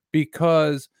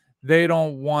 because they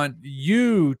don't want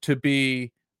you to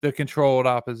be the controlled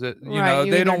opposite. You know,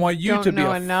 they don't want you to be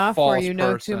enough, or you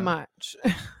know too much.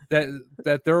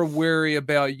 that they're wary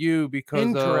about you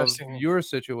because of your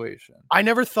situation. I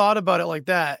never thought about it like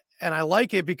that, and I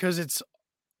like it because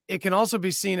it can also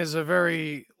be seen as a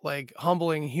very like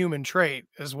humbling human trait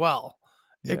as well.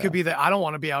 It could be that I don't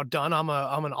want to be outdone. I'm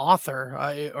an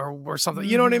author or something.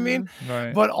 You know what I mean?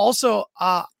 Right. But also,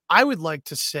 I would like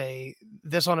to say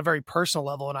this on a very personal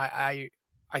level, and I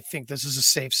think this is a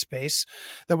safe space,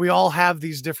 that we all have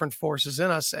these different forces in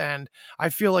us, and I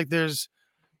feel like there's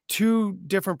two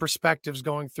different perspectives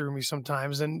going through me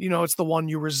sometimes, and it's the one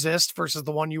you resist versus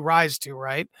the one you rise to,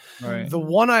 right? The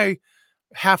one I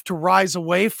have to rise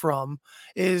away from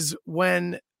is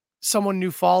when someone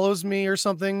new follows me or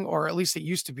something, or at least it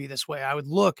used to be this way. I would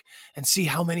look and see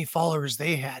how many followers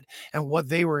they had and what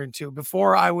they were into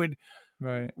before I would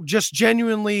just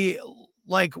genuinely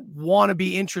like want to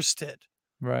be interested.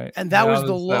 Right. And that was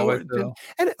the lower.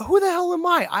 And who the hell am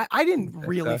I? I didn't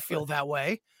really feel that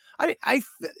way.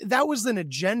 That was an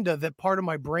agenda that part of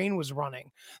my brain was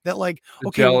running, that like,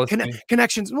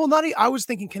 connections. Well, I was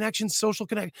thinking connections, social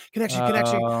connection.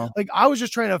 Like I was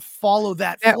just trying to follow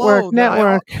that flow.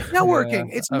 Networking.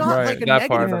 Yeah, it's not like a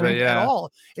negative thing at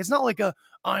all. It's not like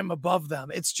I'm above them.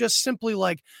 It's just simply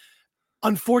like,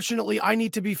 unfortunately, I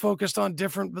need to be focused on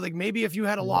different, like maybe if you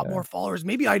had a lot more followers,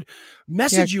 maybe I'd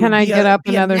message you. Can I get up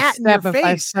another step if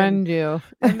I friend you?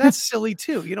 And that's silly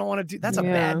too. You don't want to do, that's a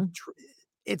bad,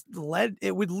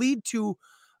 it would lead to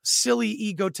silly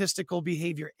egotistical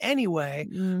behavior anyway.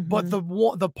 But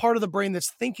the part of the brain that's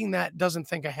thinking that doesn't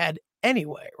think ahead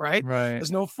anyway, right?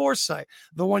 There's no foresight.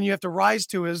 The one you have to rise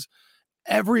to is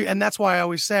and that's why I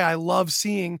always say I love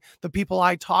seeing the people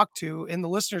I talk to in the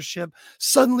listenership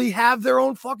suddenly have their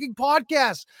own fucking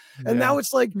podcast. And now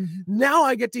it's like, now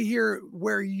I get to hear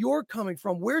where you're coming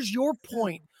from. Where's your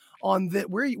point on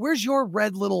that? Where's your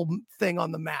red little thing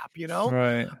on the map,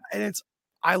 Right. And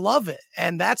I love it.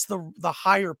 And that's the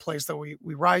higher place that we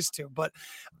rise to. But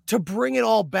to bring it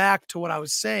all back to what I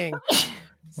was saying,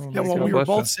 and what we were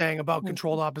both saying about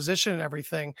controlled opposition and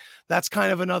everything, that's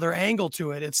kind of another angle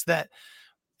to it. It's that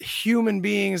human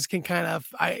beings can kind of,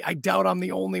 I doubt I'm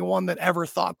the only one that ever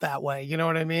thought that way. You know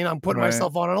what I mean? I'm putting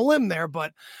myself on a limb there,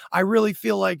 but I really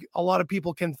feel like a lot of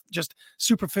people can just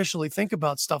superficially think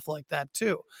about stuff like that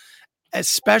too,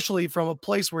 especially from a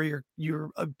place where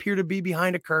you appear to be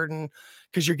behind a curtain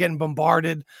because you're getting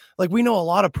bombarded. Like we know a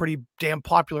lot of pretty damn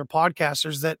popular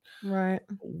podcasters that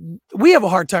we have a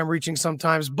hard time reaching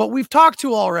sometimes, but we've talked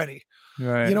to already.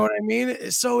 Right. You know what I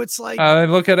mean? So it's like,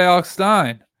 look at Alex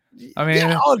Stein. I mean,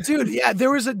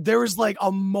 there was like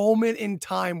a moment in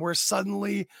time where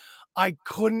suddenly I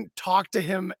couldn't talk to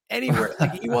him anywhere.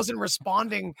 Like he wasn't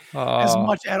responding as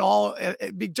much at all,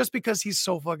 just because he's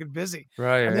so fucking busy.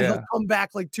 Right. And then he'll come back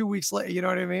like 2 weeks later. You know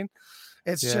what I mean?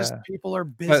 It's just people are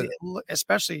busy,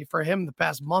 especially for him the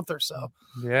past month or so.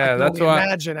 Yeah, that's why.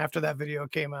 Imagine after that video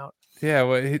came out.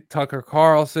 Yeah, Tucker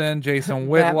Carlson, Jason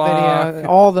Whitlock, video,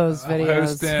 all those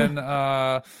videos hosting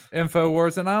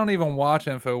InfoWars, and I don't even watch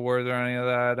InfoWars or any of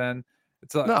that. And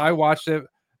it's I watched it,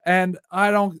 and I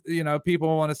don't.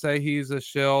 People want to say he's a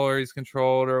shill or he's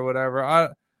controlled or whatever.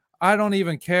 I don't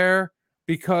even care,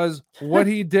 because what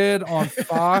he did on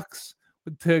Fox.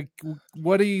 To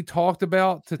what he talked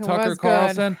about to Tucker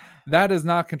Carlson, that is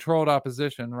not controlled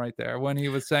opposition right there. When he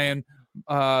was saying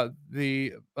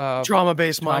the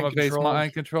trauma-based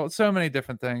mind control, so many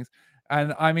different things.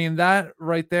 And I mean that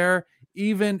right there,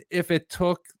 even if it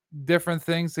took different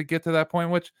things to get to that point,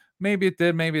 which maybe it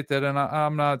did, maybe it didn't.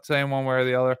 I'm not saying one way or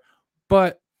the other,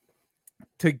 but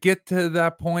to get to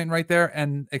that point right there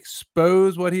and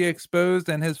expose what he exposed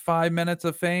and his 5 minutes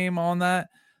of fame on that,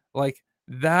 like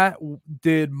that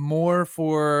did more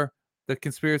for the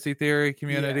conspiracy theory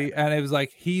community. And it was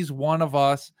like, he's one of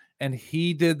us and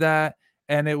he did that.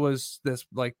 And it was this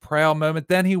like proud moment.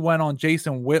 Then he went on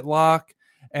Jason Whitlock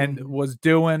and was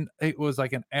doing, it was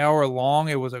like an hour long.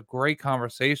 It was a great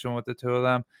conversation with the two of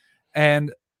them.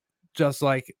 And just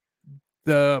like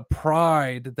the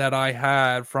pride that I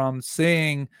had from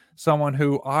seeing someone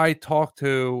who I talked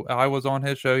to, I was on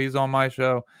his show, he's on my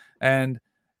show. And,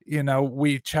 you know,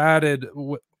 we chatted,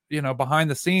 you know, behind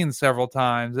the scenes several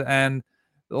times, and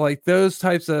like those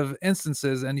types of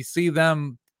instances, and you see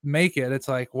them make it, it's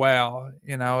like, wow,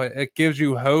 you know, it gives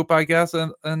you hope, I guess,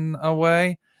 in a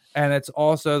way. And it's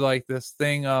also like this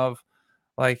thing of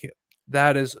like,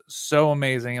 that is so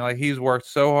amazing. Like he's worked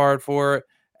so hard for it.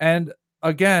 And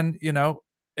again, you know,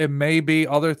 it may be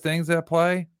other things at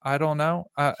play. I don't know.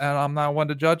 And I'm not one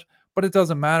to judge, but it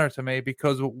doesn't matter to me,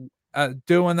 because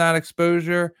doing that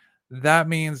exposure, that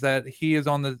means that he is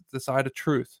on the side of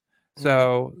truth.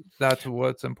 So that's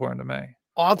what's important to me.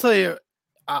 I'll tell you,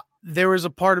 there was a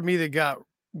part of me that got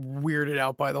weirded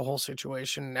out by the whole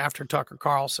situation after Tucker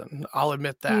Carlson. I'll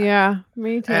admit that. Yeah,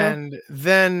 me too. And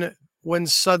then when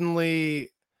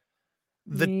suddenly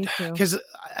because,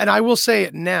 and I will say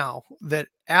it now, that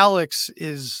Alex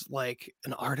is like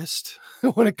an artist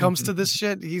when it comes to this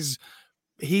shit. He's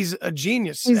a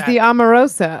genius. He's the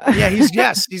Omarosa. Yeah,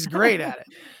 he's great at it.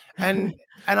 And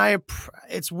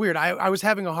it's weird. I was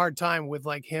having a hard time with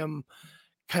like him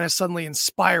kind of suddenly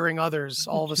inspiring others.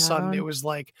 All of a sudden it was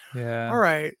like, all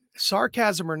right,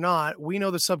 sarcasm or not, we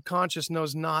know the subconscious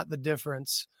knows not the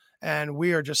difference. And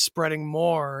we are just spreading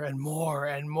more and more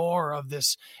and more of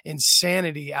this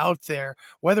insanity out there,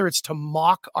 whether it's to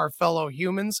mock our fellow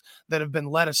humans that have been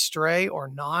led astray or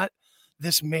not.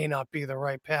 This may not be the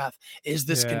right path. Is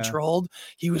this controlled?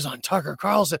 He was on Tucker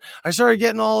Carlson. I started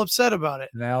getting all upset about it.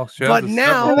 And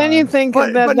then you think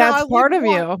that's part of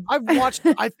you.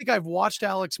 I think I've watched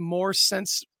Alex more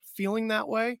since feeling that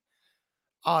way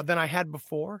than I had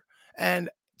before. And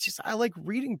just, I like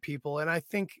reading people. And I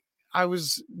think I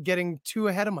was getting too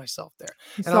ahead of myself there.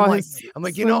 And I'm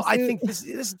like, you know, I think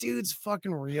this dude's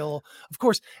fucking real, of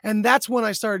course. And that's when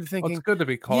I started thinking, it's good to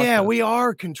be cautious. Yeah, we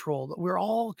are controlled. We're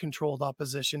all controlled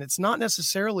opposition. It's not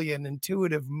necessarily an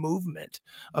intuitive movement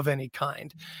of any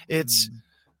kind. It's,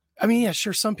 I mean, yeah,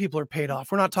 sure, some people are paid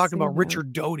off. We're not talking about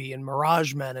Richard Doty and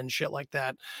Mirage Men and shit like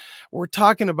that. We're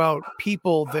talking about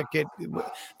people that get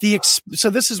so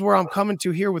this is where I'm coming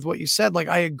to here with what you said. Like,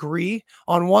 I agree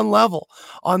on one level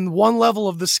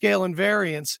of the scale and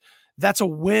variance, that's a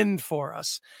win for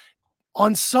us.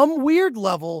 On some weird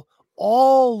level,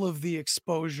 all of the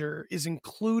exposure is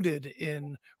included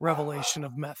in revelation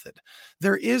of method.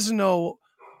 There's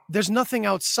nothing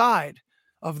outside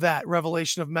of that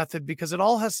revelation of method, because it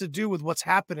all has to do with what's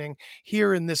happening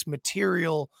here in this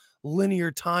material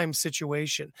linear time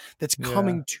situation that's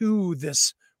coming to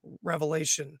this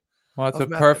revelation. Well, it's a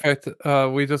perfect,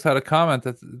 we just had a comment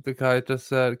that the guy just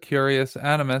said, Curious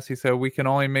Animus, he said, we can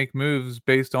only make moves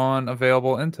based on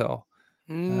available intel.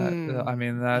 I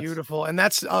mean, that's beautiful. And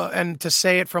that's, and to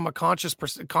say it from a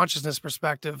consciousness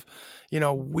perspective, you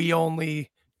know, we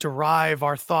only derive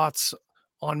our thoughts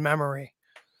on memory.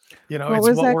 You know,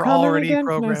 it's what we're already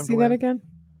programmed. Can I see that again?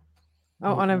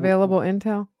 Oh, unavailable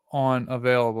intel.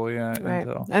 Unavailable, right.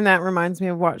 Intel. And that reminds me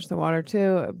of Watch the Water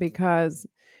too, because,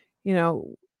 you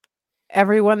know,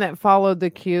 everyone that followed the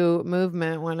Q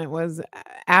movement when it was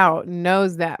out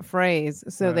knows that phrase.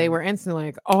 So they were instantly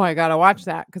like, oh, I got to watch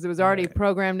that, because it was already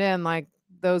programmed in. Like,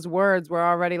 those words were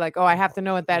already like, oh, I have to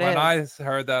know what that is. When I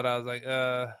heard that, I was like,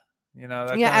 you know,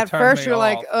 that at first you're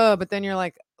like, oh, but then you're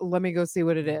like, let me go see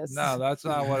what it is. No, that's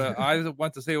not what I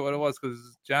went to see what it was,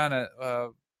 because Janet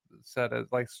said it,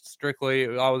 like, strictly,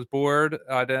 I was bored,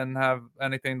 I didn't have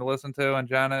anything to listen to, and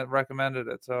Janet recommended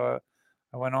it, so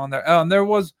I went on there. And there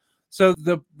was, so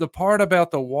the part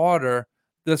about the water,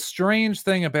 the strange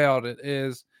thing about it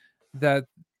is that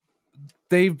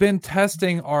they've been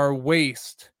testing our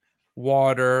waste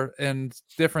water in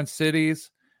different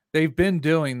cities. They've been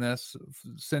doing this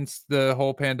since the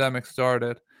whole pandemic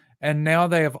started. And now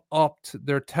they have upped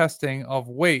their testing of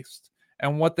waste.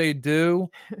 And what they do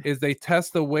is they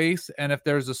test the waste. And if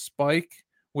there's a spike,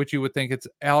 which you would think it's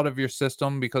out of your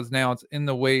system because now it's in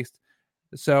the waste.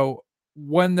 So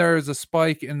when there's a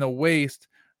spike in the waste,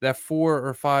 that 4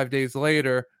 or 5 days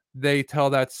later, they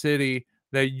tell that city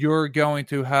that you're going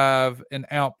to have an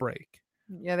outbreak.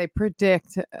 Yeah, they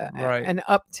predict an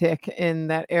uptick in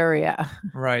that area.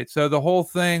 Right. So the whole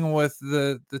thing with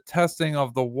the testing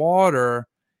of the water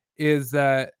is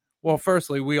that, well,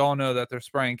 firstly, we all know that they're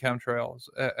spraying chemtrails,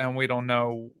 and we don't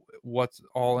know what's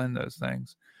all in those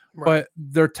things. Right. But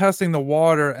they're testing the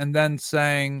water and then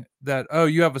saying that, oh,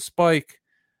 you have a spike,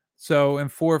 so in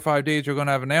 4 or 5 days you're going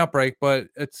to have an outbreak, but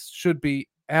it should be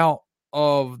out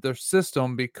of their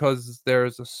system because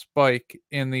there's a spike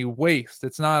in the waste.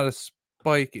 It's not a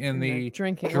spike in the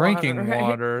drinking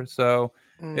water. So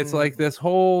it's like this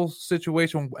whole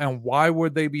situation. And why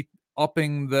would they be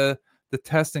upping the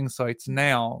testing sites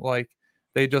now? Like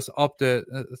they just upped it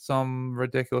some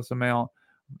ridiculous amount.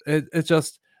 It's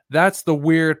just, that's the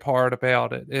weird part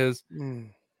about it is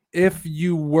if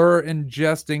you were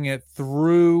ingesting it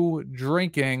through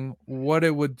drinking, what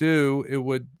it would do, it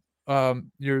would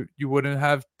you wouldn't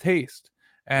have taste.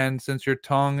 And since your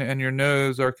tongue and your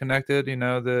nose are connected, you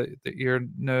know, the ear,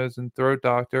 nose, and throat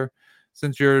doctor,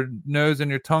 since your nose and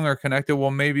your tongue are connected,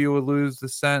 well, maybe you would lose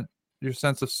your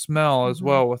sense of smell as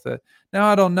well with it. Now,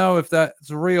 I don't know if that's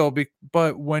real,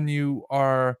 but when you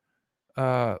are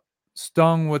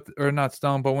stung with, or not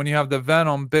stung, but when you have the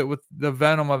venom bit with the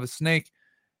venom of a snake,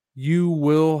 you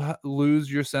will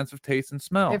lose your sense of taste and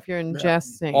smell if you're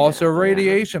ingesting. Also,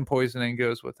 radiation poisoning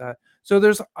goes with that. So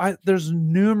there's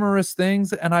numerous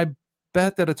things, and I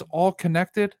bet that it's all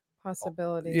connected.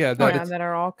 Possibilities, that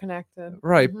are all connected,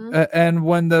 right? And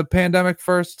when the pandemic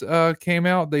first came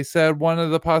out, they said one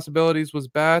of the possibilities was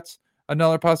bats,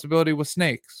 another possibility was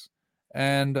snakes,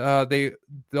 and the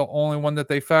only one that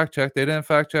they fact checked, they didn't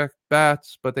fact check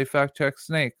bats, but they fact checked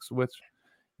snakes, which,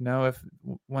 you know,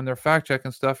 when they're fact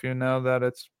checking stuff, you know that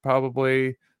it's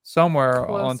probably somewhere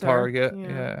on target.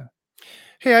 Yeah.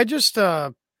 Hey, I just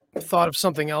thought of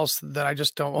something else that I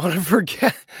just don't want to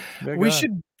forget. We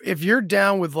should, if you're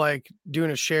down with like doing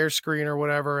a share screen or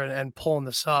whatever and pulling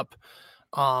this up,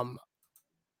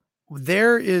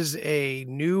 there is a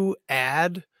new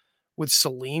ad with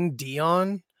Celine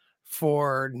Dion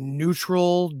for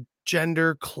neutral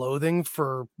gender clothing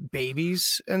for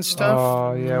babies and stuff.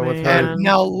 Oh yeah, with her. And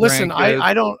now listen,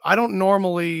 I don't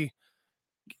normally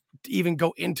even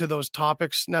go into those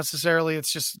topics necessarily.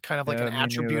 It's just kind of like an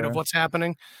attribute of what's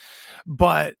happening,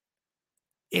 but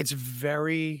it's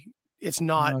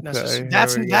not necessary.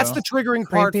 That's the triggering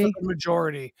part for the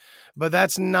majority, but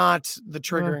that's not the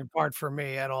triggering part for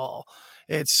me at all.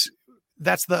 That's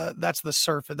the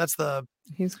surface. That's the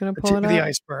he's gonna the pull tip it of the up.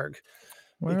 iceberg.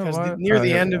 Because near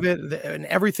the end of it, and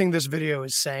everything this video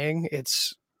is saying,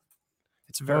 it's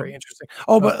very interesting.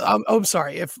 Oh, but I'm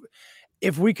sorry.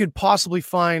 If we could possibly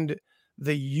find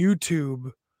the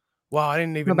YouTube. Wow, I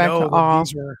didn't even know that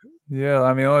these were. Yeah,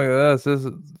 I mean, look at this. This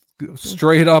is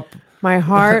straight up. My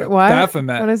heart. What?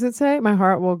 Baphomet. What does it say? My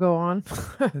heart will go on.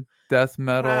 Death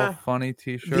metal funny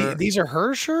T-shirt. These are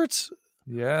her shirts.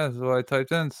 Yeah, so I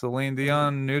typed in Celine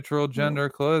Dion neutral gender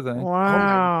clothing.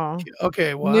 Wow.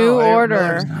 Okay. Wow. New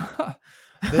order.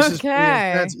 This is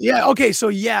okay.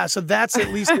 So that's at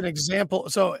least an example.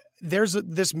 So there's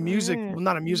this music, well,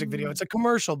 not a music video. It's a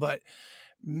commercial, but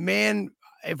man,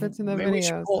 if it's in the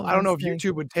videos, I don't know if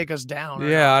YouTube would take us down.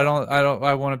 Yeah, I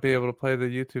want to be able to play the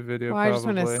YouTube video. Well, I just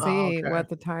want to see what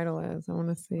the title is. I want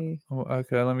to see. Oh,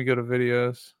 okay, let me go to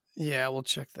videos. Yeah, we'll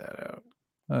check that out.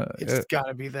 It's got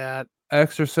to be that.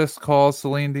 Exorcist calls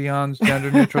Celine Dion's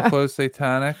gender-neutral clothes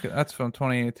satanic. That's from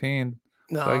 2018.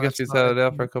 No, so I guess he's had it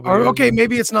out for a couple of years. Okay,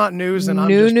 maybe it's not news, and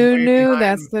new.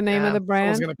 That's the name of the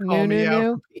brand.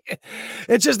 New.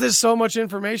 It's just there's so much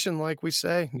information, like we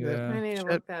say. Yeah. I need to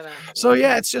look that up. So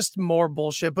yeah, it's just more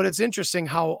bullshit. But it's interesting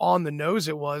how on the nose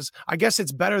it was. I guess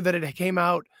it's better that it came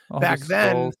out back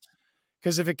then,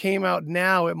 because if it came out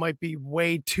now, it might be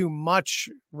way too much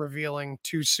revealing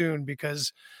too soon.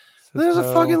 Because there's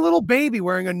a fucking little baby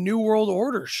wearing a New World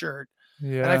Order shirt.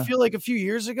 Yeah, and I feel like a few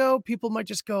years ago, people might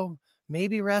just go,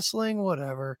 maybe wrestling,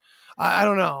 whatever. I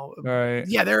don't know. Right.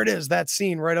 Yeah, there it is. That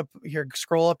scene right up here.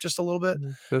 Scroll up just a little bit.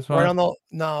 This one? Right on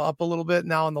up a little bit.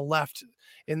 Now on the left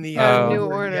in the New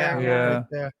Order. Yeah. Right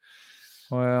there.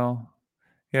 Well,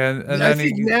 yeah. And I then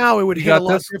think now it would hit a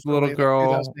lot this little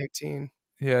girl. 2018.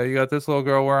 Yeah, you got this little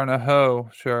girl wearing a hoe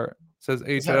shirt. It says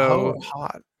H-O.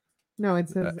 Hot. No, it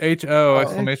says H-O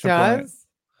exclamation point.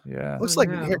 Yeah. Looks like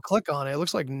here, click on it. It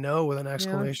looks like no with an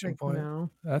exclamation point. No.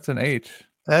 That's an H.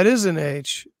 That is an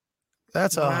H.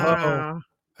 That's a hoe.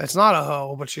 It's not a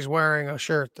hoe, but she's wearing a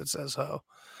shirt that says hoe.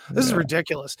 This is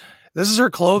ridiculous. This is her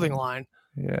clothing line.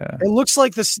 Yeah. It looks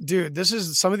like this, dude. This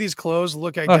is some of these clothes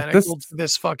look identical to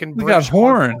this fucking. We got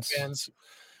horns. This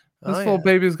little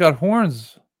baby's got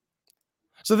horns.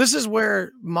 So this is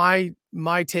where my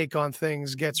take on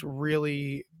things gets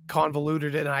really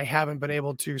convoluted and I haven't been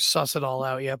able to suss it all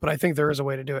out yet, but I think there is a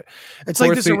way to do it. It's Of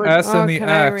like course, this. the S and the can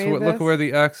I X. read Look this? where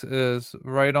the X is,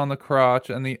 right on the crotch,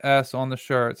 and the S on the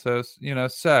shirt. So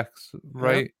sex,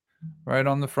 right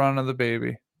on the front of the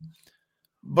baby.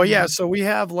 But yeah, so we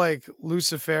have like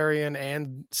Luciferian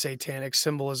and satanic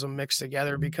symbolism mixed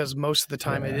together because most of the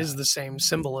time it is the same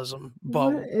symbolism.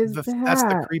 But What is that's the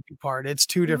that? creepy part. It's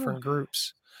two different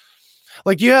groups.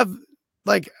 Like you have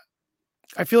like,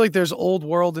 I feel like there's old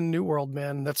world and new world,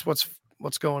 man. That's what's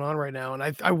going on right now.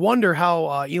 And I wonder how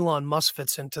Elon Musk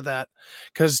fits into that.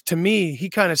 Because to me, he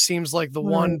kind of seems like the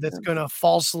one that's going to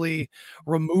falsely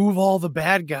remove all the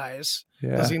bad guys.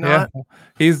 Yeah. Does he not?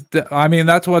 Yeah. I mean,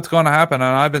 that's what's going to happen.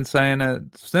 And I've been saying it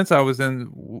since I was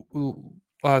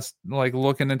like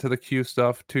looking into the Q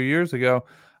stuff 2 years ago.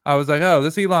 I was like, oh,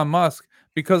 this Elon Musk,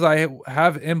 because I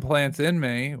have implants in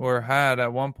me, or had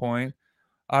at one point,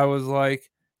 I was like,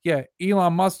 yeah,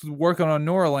 Elon Musk working on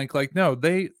Neuralink. Like, no,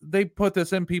 they put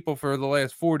this in people for the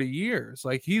last 40 years.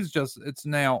 Like, it's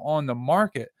now on the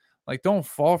market. Like, don't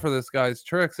fall for this guy's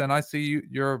tricks. And I see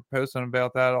you're posting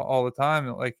about that all the time.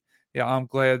 Like, yeah, I'm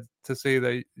glad to see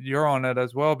that you're on it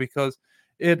as well, because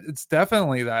it's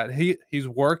definitely that he's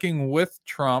working with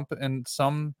Trump in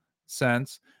some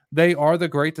sense. They are the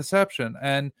great deception,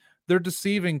 and they're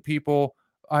deceiving people.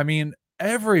 I mean,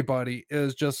 everybody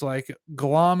is just like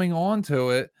glomming onto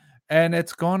it, and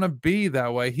it's gonna be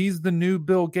that way. He's the new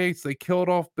Bill Gates. They killed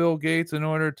off Bill Gates in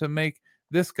order to make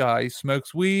this guy. He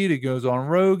smokes weed, he goes on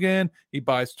Rogan, he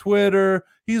buys Twitter.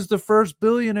 He's the first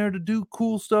billionaire to do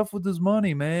cool stuff with his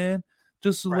money, man.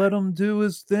 Just let him do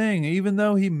his thing, even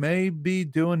though he may be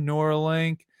doing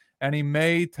Neuralink, and he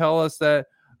may tell us that,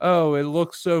 oh, it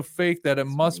looks so fake that it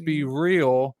must be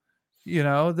real.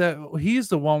 That he's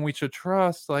the one we should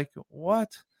trust. Like, what?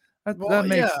 That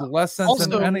makes less sense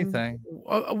than anything.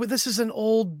 This is an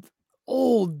old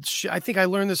I think I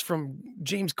learned this from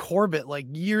James Corbett like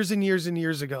years and years and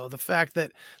years ago. The fact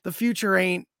that the future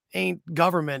ain't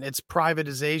government, it's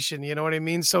privatization. You know what I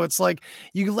mean? So it's like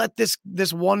you let this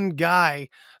one guy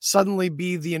suddenly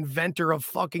be the inventor of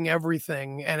fucking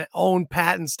everything and own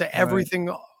patents to everything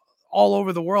all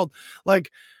over the world.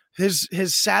 Like his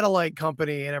satellite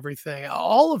company and everything,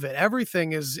 all of it,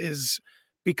 everything is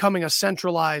becoming a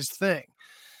centralized thing.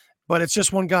 But it's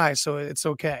just one guy, so it's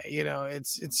okay.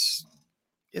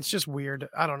 It's just weird.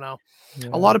 I don't know. Yeah.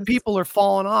 A lot of people are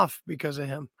falling off because of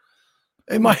him.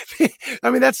 It might be.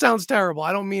 I mean, that sounds terrible.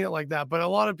 I don't mean it like that, but a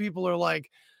lot of people are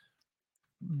like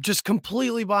just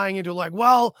completely buying into like,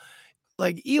 well,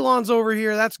 like Elon's over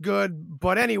here, that's good,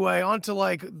 but anyway, on to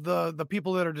like the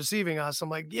people that are deceiving us. I'm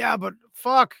like, yeah, but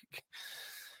fuck.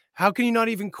 How can you not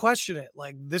even question it?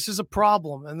 Like, this is a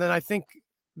problem. And then I think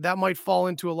that might fall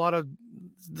into a lot of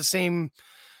the same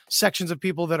sections of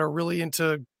people that are really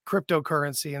into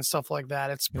cryptocurrency and stuff like that.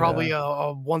 It's probably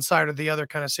a one side or the other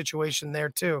kind of situation there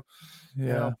too.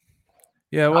 Yeah.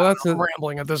 Yeah. Well, that's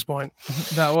rambling at this point.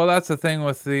 No, well, that's the thing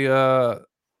with the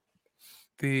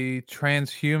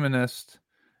transhumanist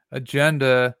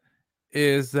agenda,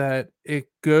 is that it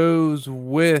goes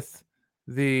with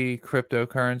the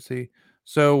cryptocurrency.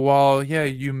 So while,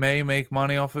 you may make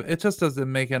money off of it, just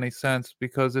doesn't make any sense,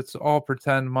 because it's all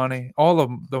pretend money. All of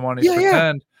the money is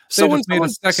pretend. They just made a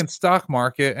second stock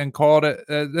market and called it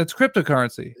it's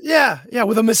cryptocurrency. Yeah,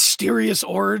 with a mysterious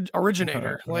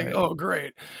originator. Like, oh,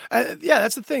 great.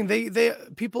 That's the thing. They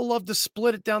people love to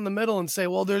split it down the middle and say,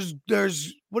 well, there's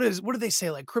what do they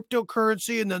say, like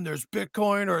cryptocurrency, and then there's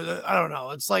Bitcoin, or I don't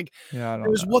know. It's like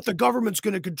there's what the government's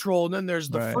going to control, and then there's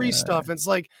the free stuff. And it's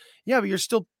like, but you're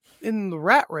still in the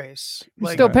rat race.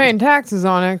 Like, still paying taxes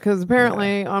on it, because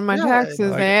apparently on my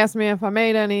taxes they asked me if I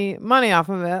made any money off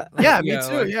of it. Yeah, me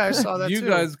too. Like, I saw that. You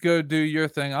guys go do your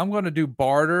thing. I'm going to do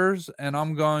barters, and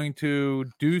I'm going to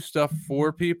do stuff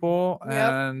for people.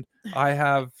 And I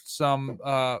have some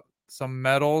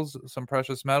metals, some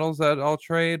precious metals that I'll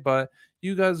trade. But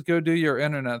you guys go do your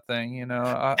internet thing.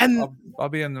 I'll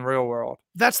be in the real world.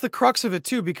 That's the crux of it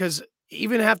too, because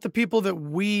even half the people that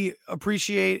we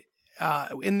appreciate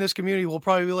in this community will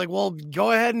probably be like, well,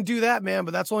 go ahead and do that, man,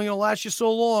 but that's only going to last you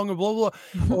so long, or blah, blah,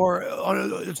 or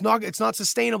it's not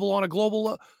sustainable on a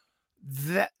global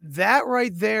that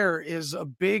right there is a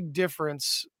big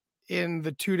difference in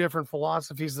the two different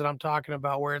philosophies that I'm talking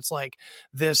about, where it's like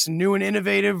this new and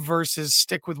innovative versus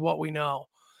stick with what we know.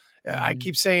 I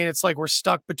keep saying it's like we're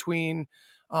stuck between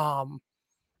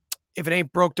if it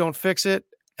ain't broke, don't fix it,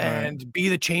 and be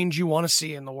the change you want to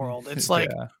see in the world. It's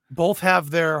like both have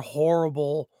their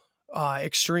horrible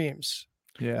extremes.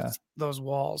 Those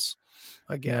walls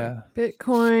again.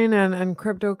 Bitcoin and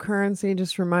cryptocurrency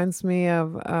just reminds me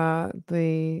of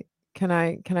the can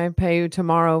I pay you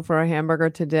tomorrow for a hamburger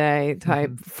today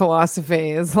type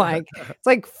philosophy is like, it's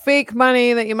like fake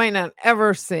money that you might not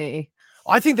ever see.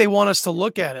 I think they want us to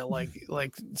look at it like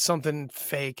something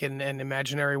fake and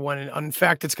imaginary, when in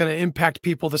fact it's going to impact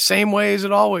people the same way as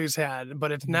it always had,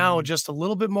 but it's now just a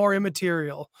little bit more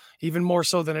immaterial, even more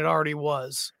so than it already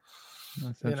was.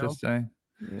 That's interesting.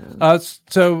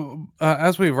 So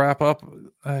as we wrap up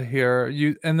here,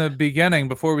 you in the beginning,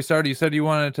 before we started, you said you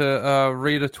wanted to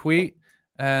read a tweet,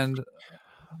 and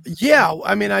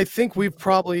I mean, I think we've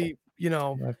probably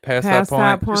past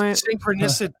that point.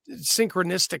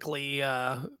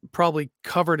 Synchronistically probably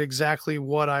covered exactly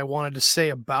what I wanted to say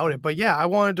about it. But yeah, I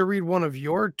wanted to read one of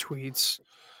your tweets.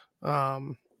 Let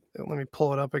me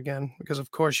pull it up again, because of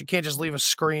course you can't just leave a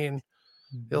screen.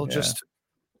 It'll just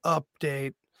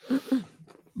update.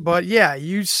 But yeah,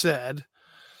 you said,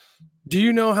 do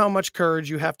you know how much courage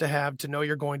you have to know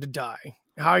you're going to die,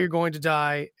 how you're going to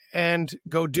die, and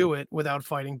go do it without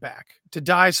fighting back? To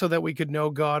die so that we could know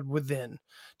God within,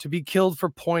 to be killed for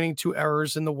pointing to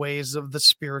errors in the ways of the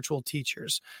spiritual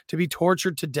teachers, to be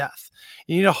tortured to death.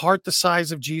 You need a heart the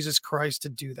size of Jesus Christ to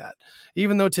do that.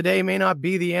 Even though today may not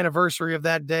be the anniversary of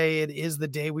that day, it is the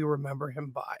day we remember him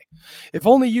by. If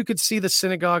only you could see the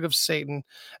synagogue of Satan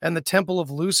and the temple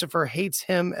of Lucifer hates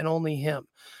him and only him,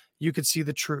 you could see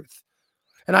the truth.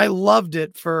 And I loved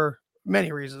it for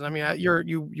many reasons. I mean,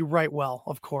 you write well,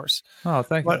 of course. Oh,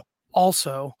 thank you. But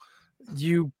also,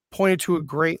 you pointed to a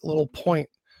great little point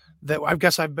that I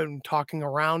guess I've been talking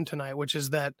around tonight, which is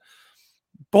that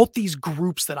both these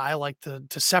groups that I like to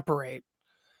separate,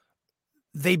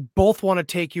 they both want to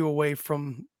take you away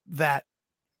from that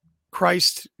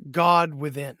Christ, God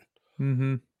within.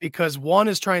 Mm-hmm. Because one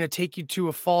is trying to take you to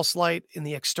a false light in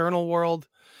the external world,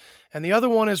 and the other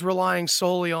one is relying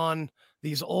solely on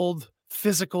these old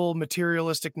physical,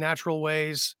 materialistic, natural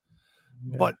ways.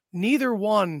 But neither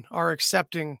one are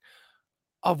accepting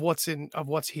of what's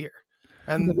here.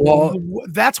 And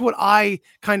that's what I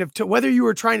kind of whether you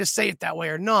were trying to say it that way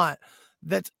or not,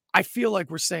 that I feel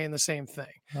like we're saying the same thing.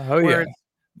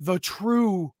 The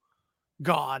true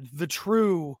God, the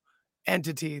true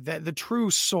entity, that the true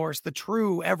source, the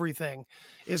true everything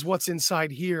is what's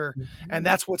inside here. And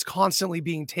that's what's constantly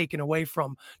being taken away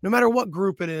from, no matter what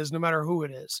group it is, no matter who it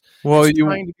is. Well, it's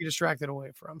trying to be distracted away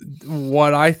from.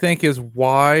 What I think is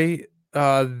why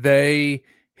they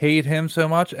hate him so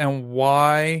much, and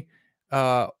why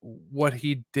what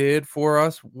he did for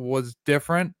us was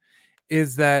different,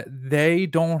 is that they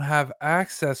don't have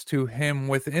access to him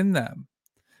within them.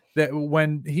 That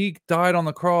when he died on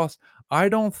the cross, I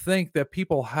don't think that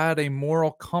people had a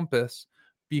moral compass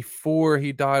before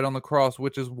he died on the cross,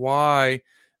 which is why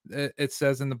it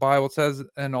says in the Bible, it says,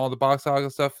 and all the box saga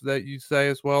stuff that you say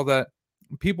as well, that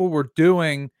people were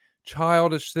doing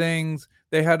childish things.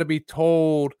 They had to be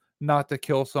told not to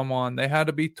kill someone. They had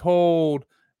to be told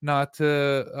not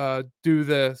to do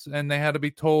this, and they had to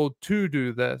be told to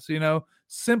do this.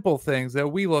 Simple things that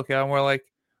we look at and we're like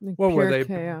what were they?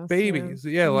 Chaos, babies?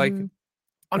 Yeah, like.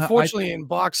 Unfortunately, in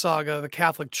Box Saga, the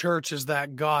Catholic Church is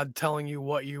that God telling you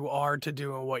what you are to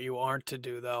do and what you aren't to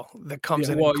do, though. That comes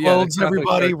in and clothes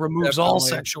everybody, removes all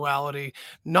sexuality,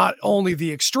 not only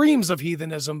the extremes of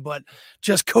heathenism, but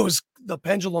just the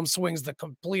pendulum swings the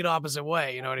complete opposite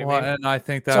way. You know what I mean? And I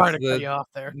think that's sorry to cut you off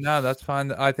there. No, that's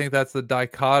fine. I think that's the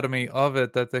dichotomy of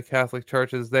it, that the Catholic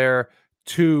Church is there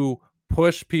to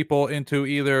push people into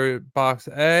either box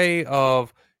A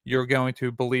of, you're going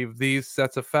to believe these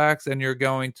sets of facts and you're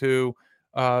going to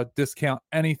discount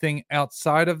anything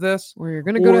outside of this, or you're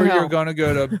going to go to hell. You're going to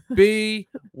go to B,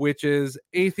 which is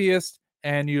atheist,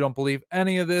 and you don't believe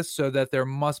any of this, so that there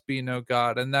must be no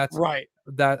God. And that's right.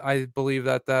 That I believe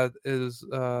that is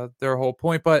their whole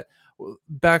point. But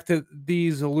back to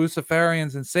these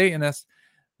Luciferians and Satanists,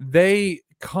 they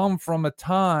come from a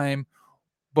time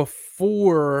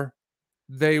before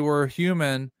they were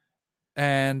human,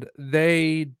 and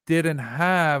they didn't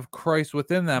have Christ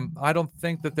within them. I don't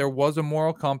think that there was a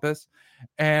moral compass,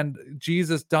 and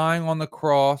Jesus dying on the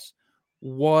cross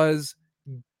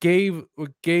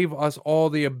gave us all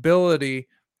the ability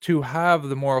to have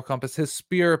the moral compass. His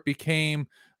spirit became,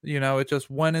 it just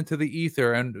went into the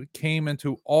ether and came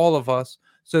into all of us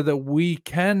so that we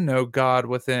can know God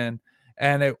within.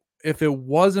 And if it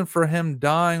wasn't for him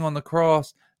dying on the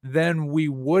cross, then we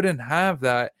wouldn't have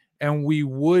that. And we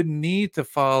would need to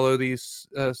follow these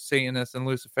Satanists and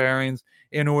Luciferians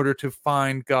in order to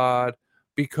find God,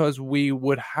 because we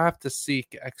would have to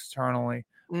seek externally.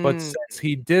 But since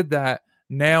he did that,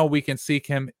 now we can seek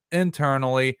him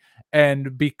internally.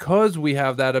 And because we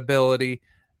have that ability,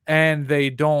 and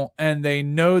they don't, and they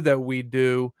know that we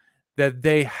do, that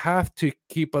they have to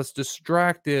keep us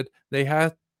distracted. They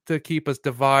have to keep us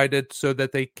divided so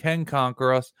that they can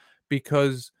conquer us,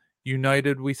 because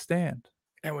united we stand.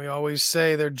 And we always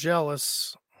say they're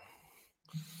jealous.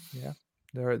 Yeah,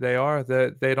 they are.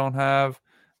 They don't have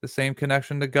the same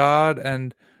connection to God,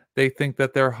 and they think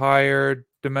that they're higher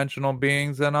dimensional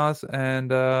beings than us,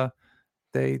 and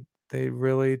they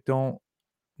really don't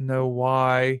know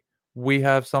why we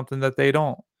have something that they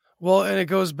don't. Well, and it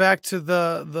goes back to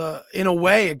the in a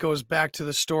way, it goes back to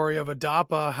the story of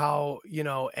Adapa, how,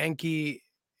 Enki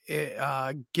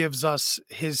gives us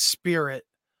his spirit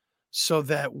so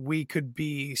that we could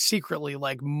be secretly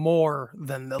like more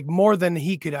than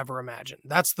he could ever imagine.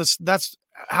 That's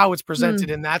how it's presented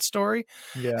in that story.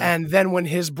 Yeah. And then when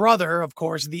his brother, of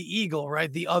course, the eagle, right,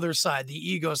 the other side, the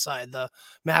ego side, the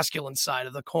masculine side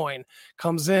of the coin,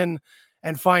 comes in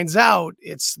and finds out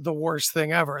it's the worst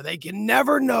thing ever. They can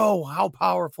never know how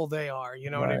powerful they are.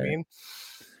 You know what I mean?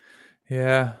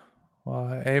 Yeah.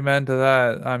 Well, amen to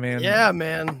that. I mean, yeah,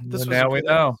 man. This was now we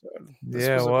know. This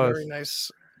was a very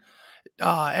nice.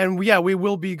 And we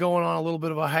will be going on a little bit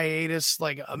of a hiatus.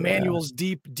 Like Emmanuel's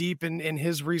deep in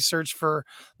his research for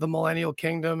the Millennial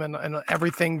Kingdom and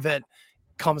everything that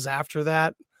comes after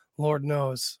that. Lord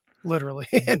knows, literally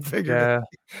and figuratively.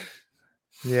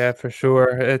 Yeah, for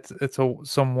sure. It's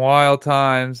some wild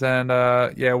times, and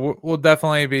we'll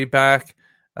definitely be back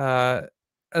at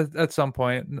some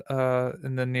point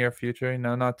in the near future.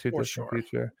 Not too distant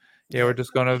future. Yeah, we're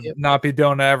just gonna not be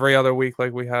doing it every other week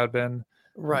like we had been.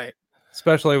 Right.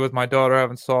 Especially with my daughter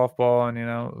having softball, and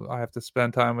I have to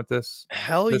spend time with this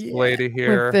lady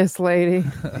here. With this lady.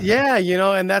 Yeah,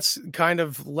 and that's kind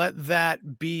of let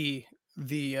that be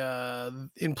the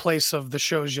in place of the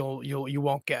shows you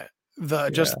won't get.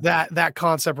 That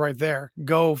concept right there.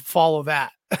 Go follow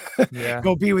that. Yeah.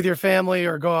 Go be with your family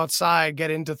or go outside,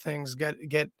 get into things,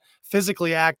 get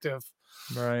physically active.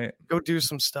 Right. Go do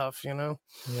some stuff,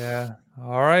 Yeah.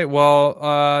 All right.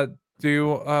 Well, do you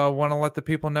want to let the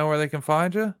people know where they can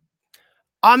find you?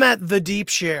 I'm at The Deep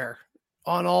Share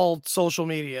on all social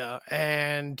media,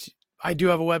 and I do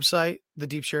have a website,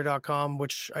 thedeepshare.com,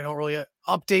 which I don't really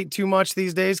update too much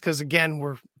these days because, again,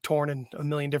 we're torn in a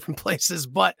million different places.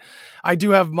 But I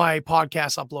do have my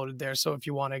podcast uploaded there, so if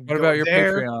you want to go there. What about your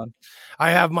Patreon?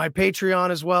 I have my Patreon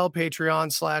as well,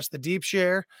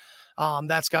 Patreon/thedeepshare.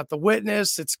 That's got The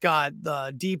Witness, it's got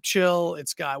the Deep Chill,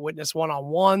 it's got Witness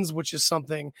one-on-ones, which is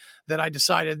something that I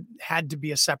decided had to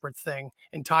be a separate thing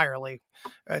entirely.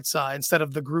 It's instead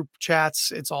of the group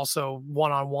chats, it's also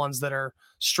one-on-ones that are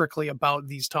strictly about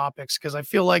these topics, because I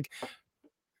feel like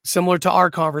similar to our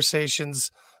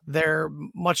conversations, they're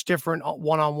much different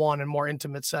one-on-one and more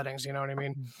intimate settings. You know what I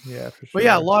mean? Yeah, for sure. But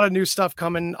yeah, a lot of new stuff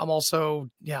coming. I'm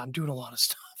doing a lot of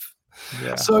stuff.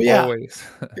 Yeah. So yeah, always.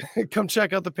 come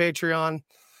check out the Patreon.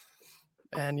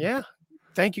 And yeah,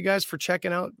 thank you guys for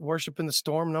checking out Worship in the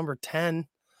Storm number 10.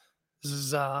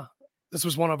 This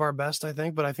was one of our best, I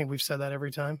think, but I think we've said that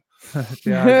every time.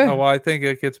 Yeah. Well, I think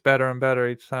it gets better and better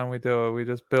each time we do it. We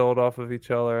just build off of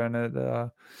each other, and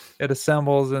it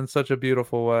assembles in such a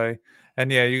beautiful way. And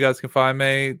yeah, you guys can find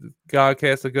me,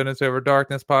 Godcast, the Goodness Over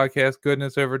Darkness podcast,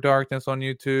 Goodness Over Darkness on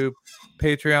YouTube,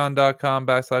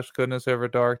 patreon.com/Goodness Over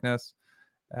Darkness,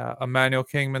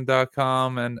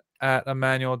 EmmanuelKingman.com, and at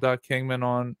Emmanuel.Kingman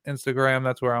on Instagram.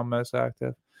 That's where I'm most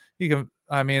active.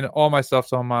 All my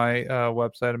stuff's on my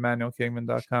website,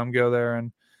 EmmanuelKingman.com. Go there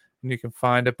and you can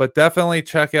find it. But definitely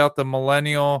check out the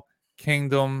Millennial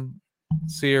Kingdom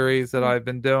series that I've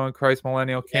been doing, Christ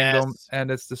Millennial Kingdom and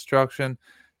its Destruction.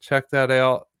 Check that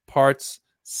out. Parts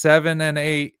 7 and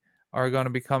 8 are going to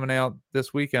be coming out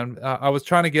this weekend. I was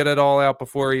trying to get it all out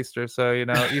before Easter, so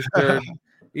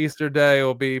Easter Day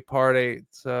will be part 8.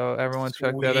 So everyone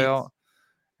check that out.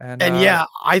 And yeah,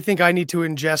 I think I need to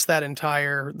ingest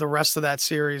the rest of that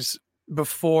series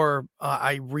before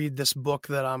I read this book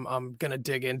that I'm gonna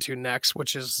dig into next,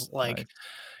 which is like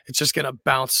it's just gonna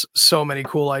bounce so many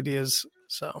cool ideas.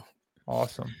 So.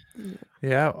 Awesome.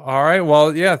 Yeah. All right.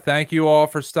 Well, yeah. Thank you all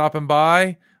for stopping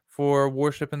by for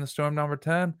Worship in the Storm number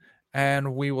 10.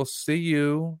 And we will see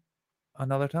you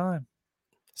another time.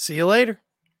 See you later.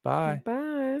 Bye.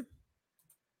 Bye.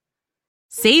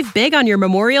 Save big on your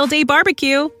Memorial Day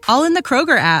barbecue, all in the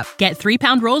Kroger app. Get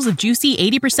 3-pound rolls of juicy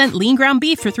 80% lean ground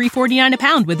beef for $3.49 a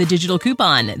pound with a digital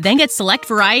coupon. Then get select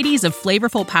varieties of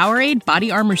flavorful Powerade,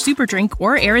 Body Armor Super Drink,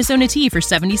 or Arizona tea for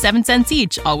 77 cents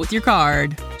each, all with your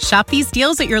card. Shop these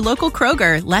deals at your local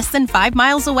Kroger, less than 5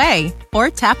 miles away. Or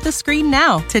tap the screen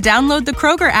now to download the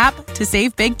Kroger app to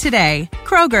save big today.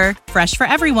 Kroger, fresh for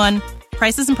everyone.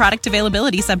 Prices and product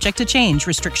availability subject to change.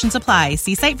 Restrictions apply.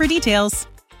 See site for details.